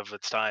far ahead of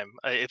its time.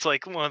 It's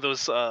like one of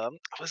those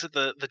was it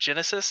the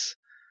Genesis?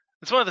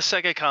 It's one of the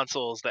Sega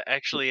consoles that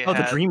actually had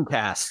the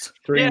Dreamcast.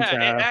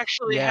 Yeah, it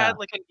actually had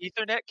like an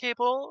Ethernet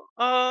cable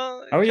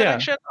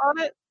connection on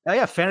it. Oh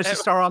yeah, Phantasy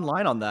Star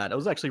Online on that. It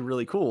was actually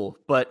really cool,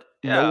 but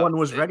no one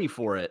was ready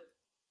for it.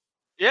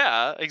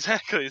 Yeah,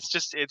 exactly. It's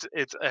just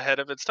it's ahead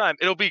of its time.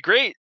 It'll be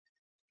great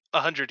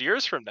 100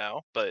 years from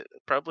now, but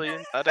probably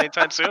not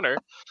anytime sooner.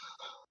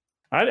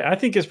 I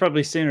think it's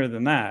probably sooner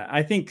than that.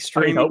 I think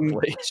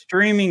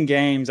streaming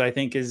games, I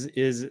think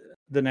is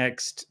the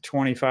next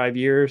 25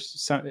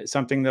 years,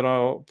 something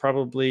that'll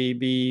probably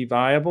be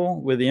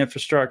viable with the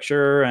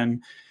infrastructure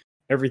and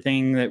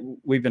everything that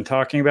we've been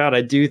talking about.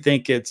 I do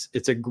think it's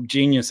a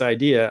genius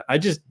idea. I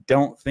just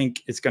don't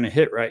think it's going to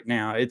hit right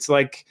now. It's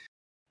like,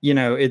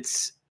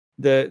 it's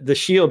the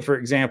Shield, for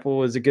example,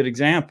 was a good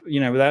example.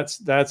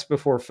 That's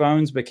before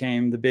phones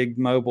became the big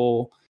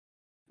mobile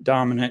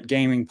dominant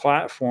gaming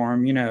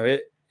platform.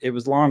 It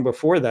was long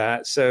before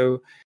that.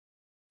 So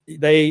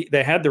they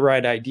had the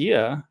right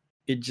idea.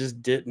 It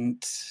just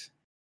didn't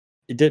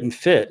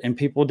fit, and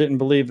people didn't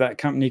believe that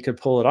company could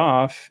pull it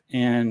off.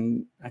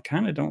 And I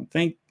kind of don't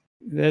think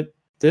that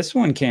this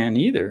one can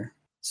either.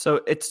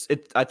 So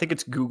I think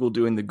it's Google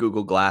doing the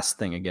Google Glass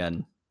thing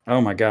again.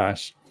 Oh my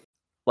gosh.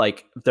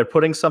 Like, they're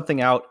putting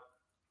something out.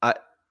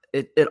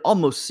 It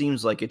almost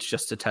seems like it's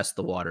just to test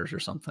the waters or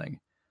something,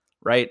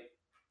 right?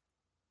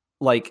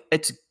 Like,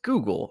 it's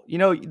Google,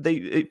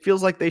 it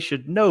feels like they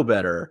should know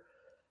better,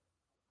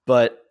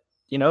 but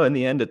in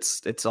the end,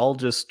 it's all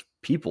just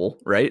people,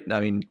 right? I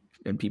mean,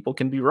 and people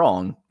can be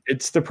wrong.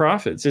 It's the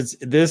profits.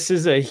 This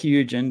is a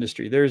huge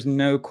industry. There's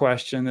no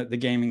question that the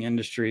gaming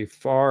industry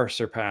far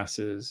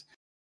surpasses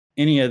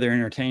any other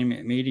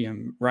entertainment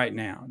medium right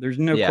now. There's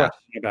no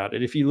question about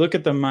it. If you look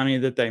at the money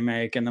that they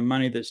make and the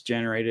money that's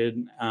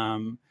generated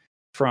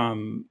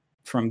from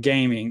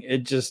gaming, it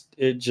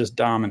just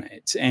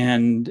dominates.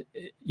 And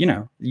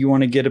you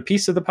want to get a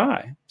piece of the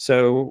pie.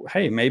 So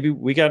hey, maybe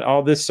we got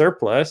all this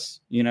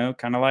surplus,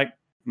 kind of like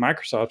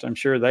Microsoft. I'm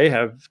sure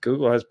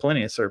Google has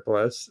plenty of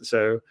surplus.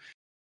 So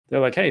they're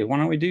like, hey, why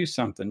don't we do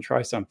something,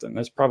 try something?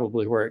 That's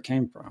probably where it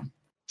came from.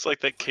 It's like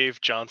that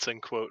Cave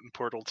Johnson quote in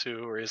Portal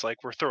 2 where he's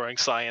like, we're throwing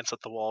science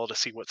at the wall to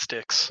see what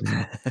sticks.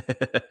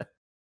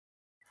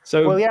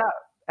 So, well, yeah,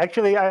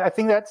 actually, I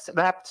think that's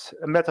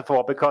a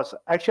metaphor, because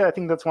actually I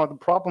think that's one of the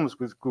problems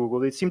with Google.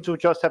 They seem to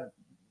just have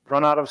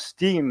run out of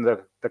steam.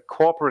 The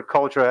corporate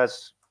culture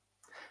has...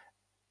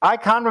 I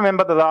can't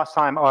remember the last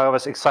time I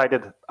was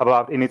excited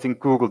about anything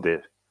Google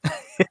did.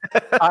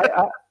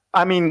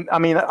 I mean,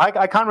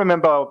 I can't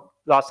remember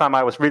last time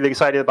I was really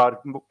excited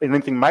about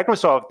anything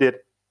Microsoft did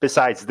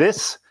besides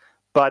this,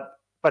 but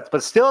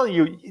still,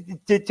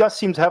 it just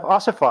seems to have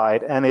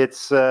ossified, and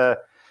it's a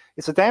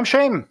damn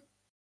shame.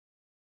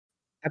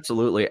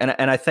 Absolutely,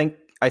 and I think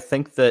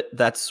that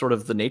that's sort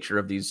of the nature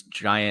of these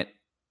giant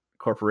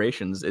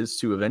corporations, is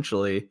to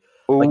eventually,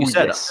 like you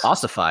said,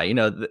 ossify.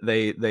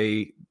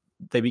 They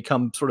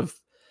become sort of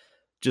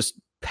just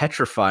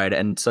petrified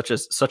and such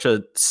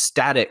a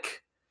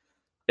static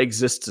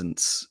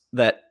existence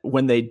that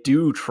when they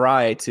do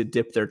try to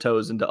dip their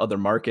toes into other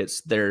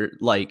markets, they're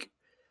like,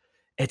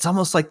 it's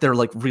almost like they're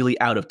like really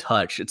out of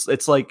touch.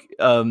 It's like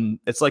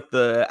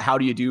the how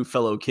do you do,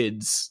 fellow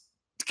kids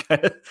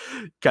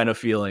kind of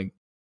feeling.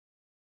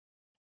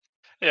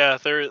 Yeah,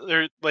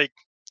 they're like,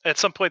 at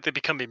some point they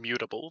become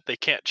immutable. They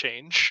can't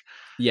change.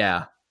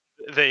 Yeah.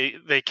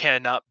 They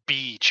cannot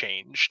be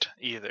changed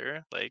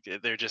either. Like,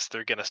 they're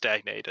gonna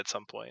stagnate at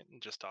some point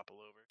and just topple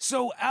over.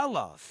 So,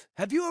 Aloth,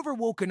 have you ever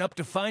woken up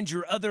to find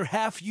your other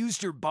half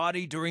used your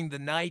body during the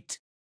night?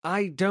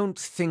 I don't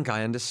think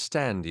I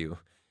understand you,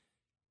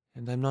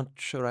 and I'm not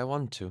sure I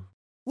want to.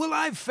 Well,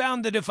 I've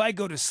found that if I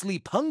go to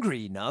sleep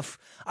hungry enough,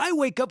 I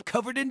wake up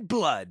covered in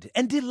blood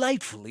and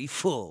delightfully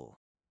full.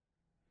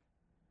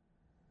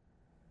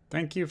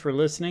 Thank you for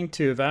listening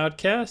to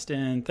Avowedcast,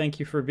 and thank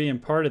you for being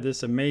part of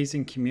this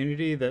amazing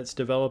community that's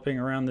developing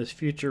around this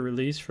future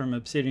release from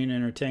Obsidian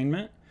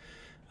Entertainment.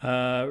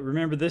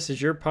 Remember, this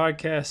is your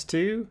podcast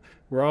too.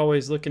 We're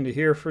always looking to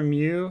hear from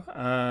you,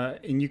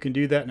 and you can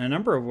do that in a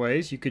number of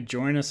ways. You could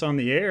join us on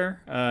the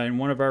air in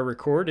one of our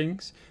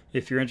recordings.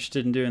 If you're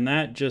interested in doing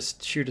that,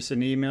 just shoot us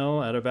an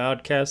email at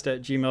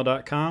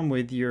avowedcast@gmail.com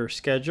with your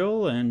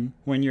schedule and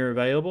when you're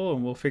available,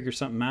 and we'll figure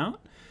something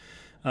out.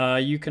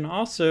 You can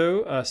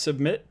also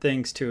submit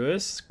things to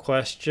us,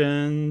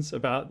 questions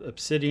about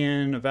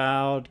Obsidian,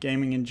 Avowed,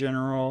 gaming in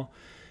general,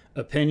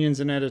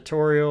 opinions and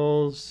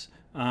editorials,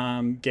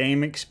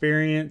 game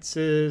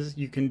experiences.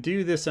 You can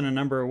do this in a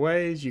number of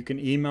ways. You can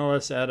email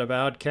us at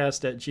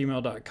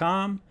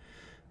avowedcast@gmail.com.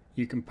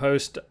 You can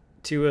post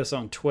to us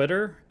on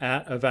Twitter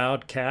at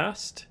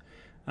avowedcast.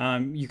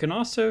 You can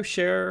also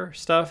share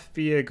stuff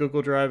via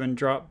Google Drive and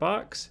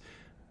Dropbox.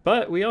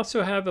 But we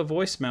also have a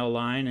voicemail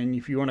line, and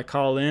if you want to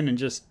call in and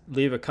just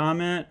leave a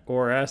comment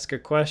or ask a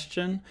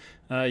question,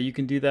 you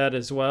can do that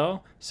as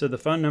well. So the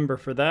phone number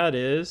for that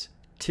is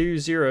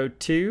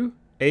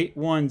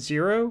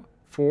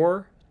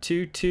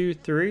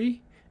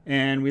 202-810-4223.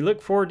 And we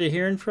look forward to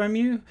hearing from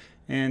you,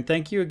 and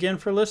thank you again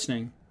for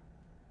listening.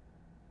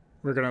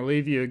 We're going to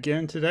leave you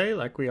again today,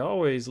 like we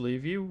always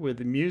leave you, with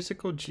the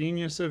musical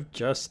genius of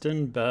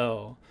Justin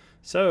Bell.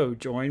 So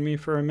join me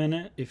for a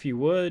minute, if you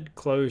would.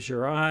 Close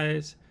your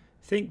eyes.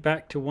 Think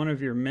back to one of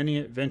your many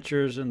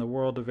adventures in the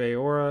world of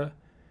Eora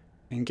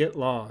and get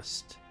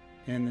lost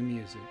in the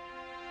music.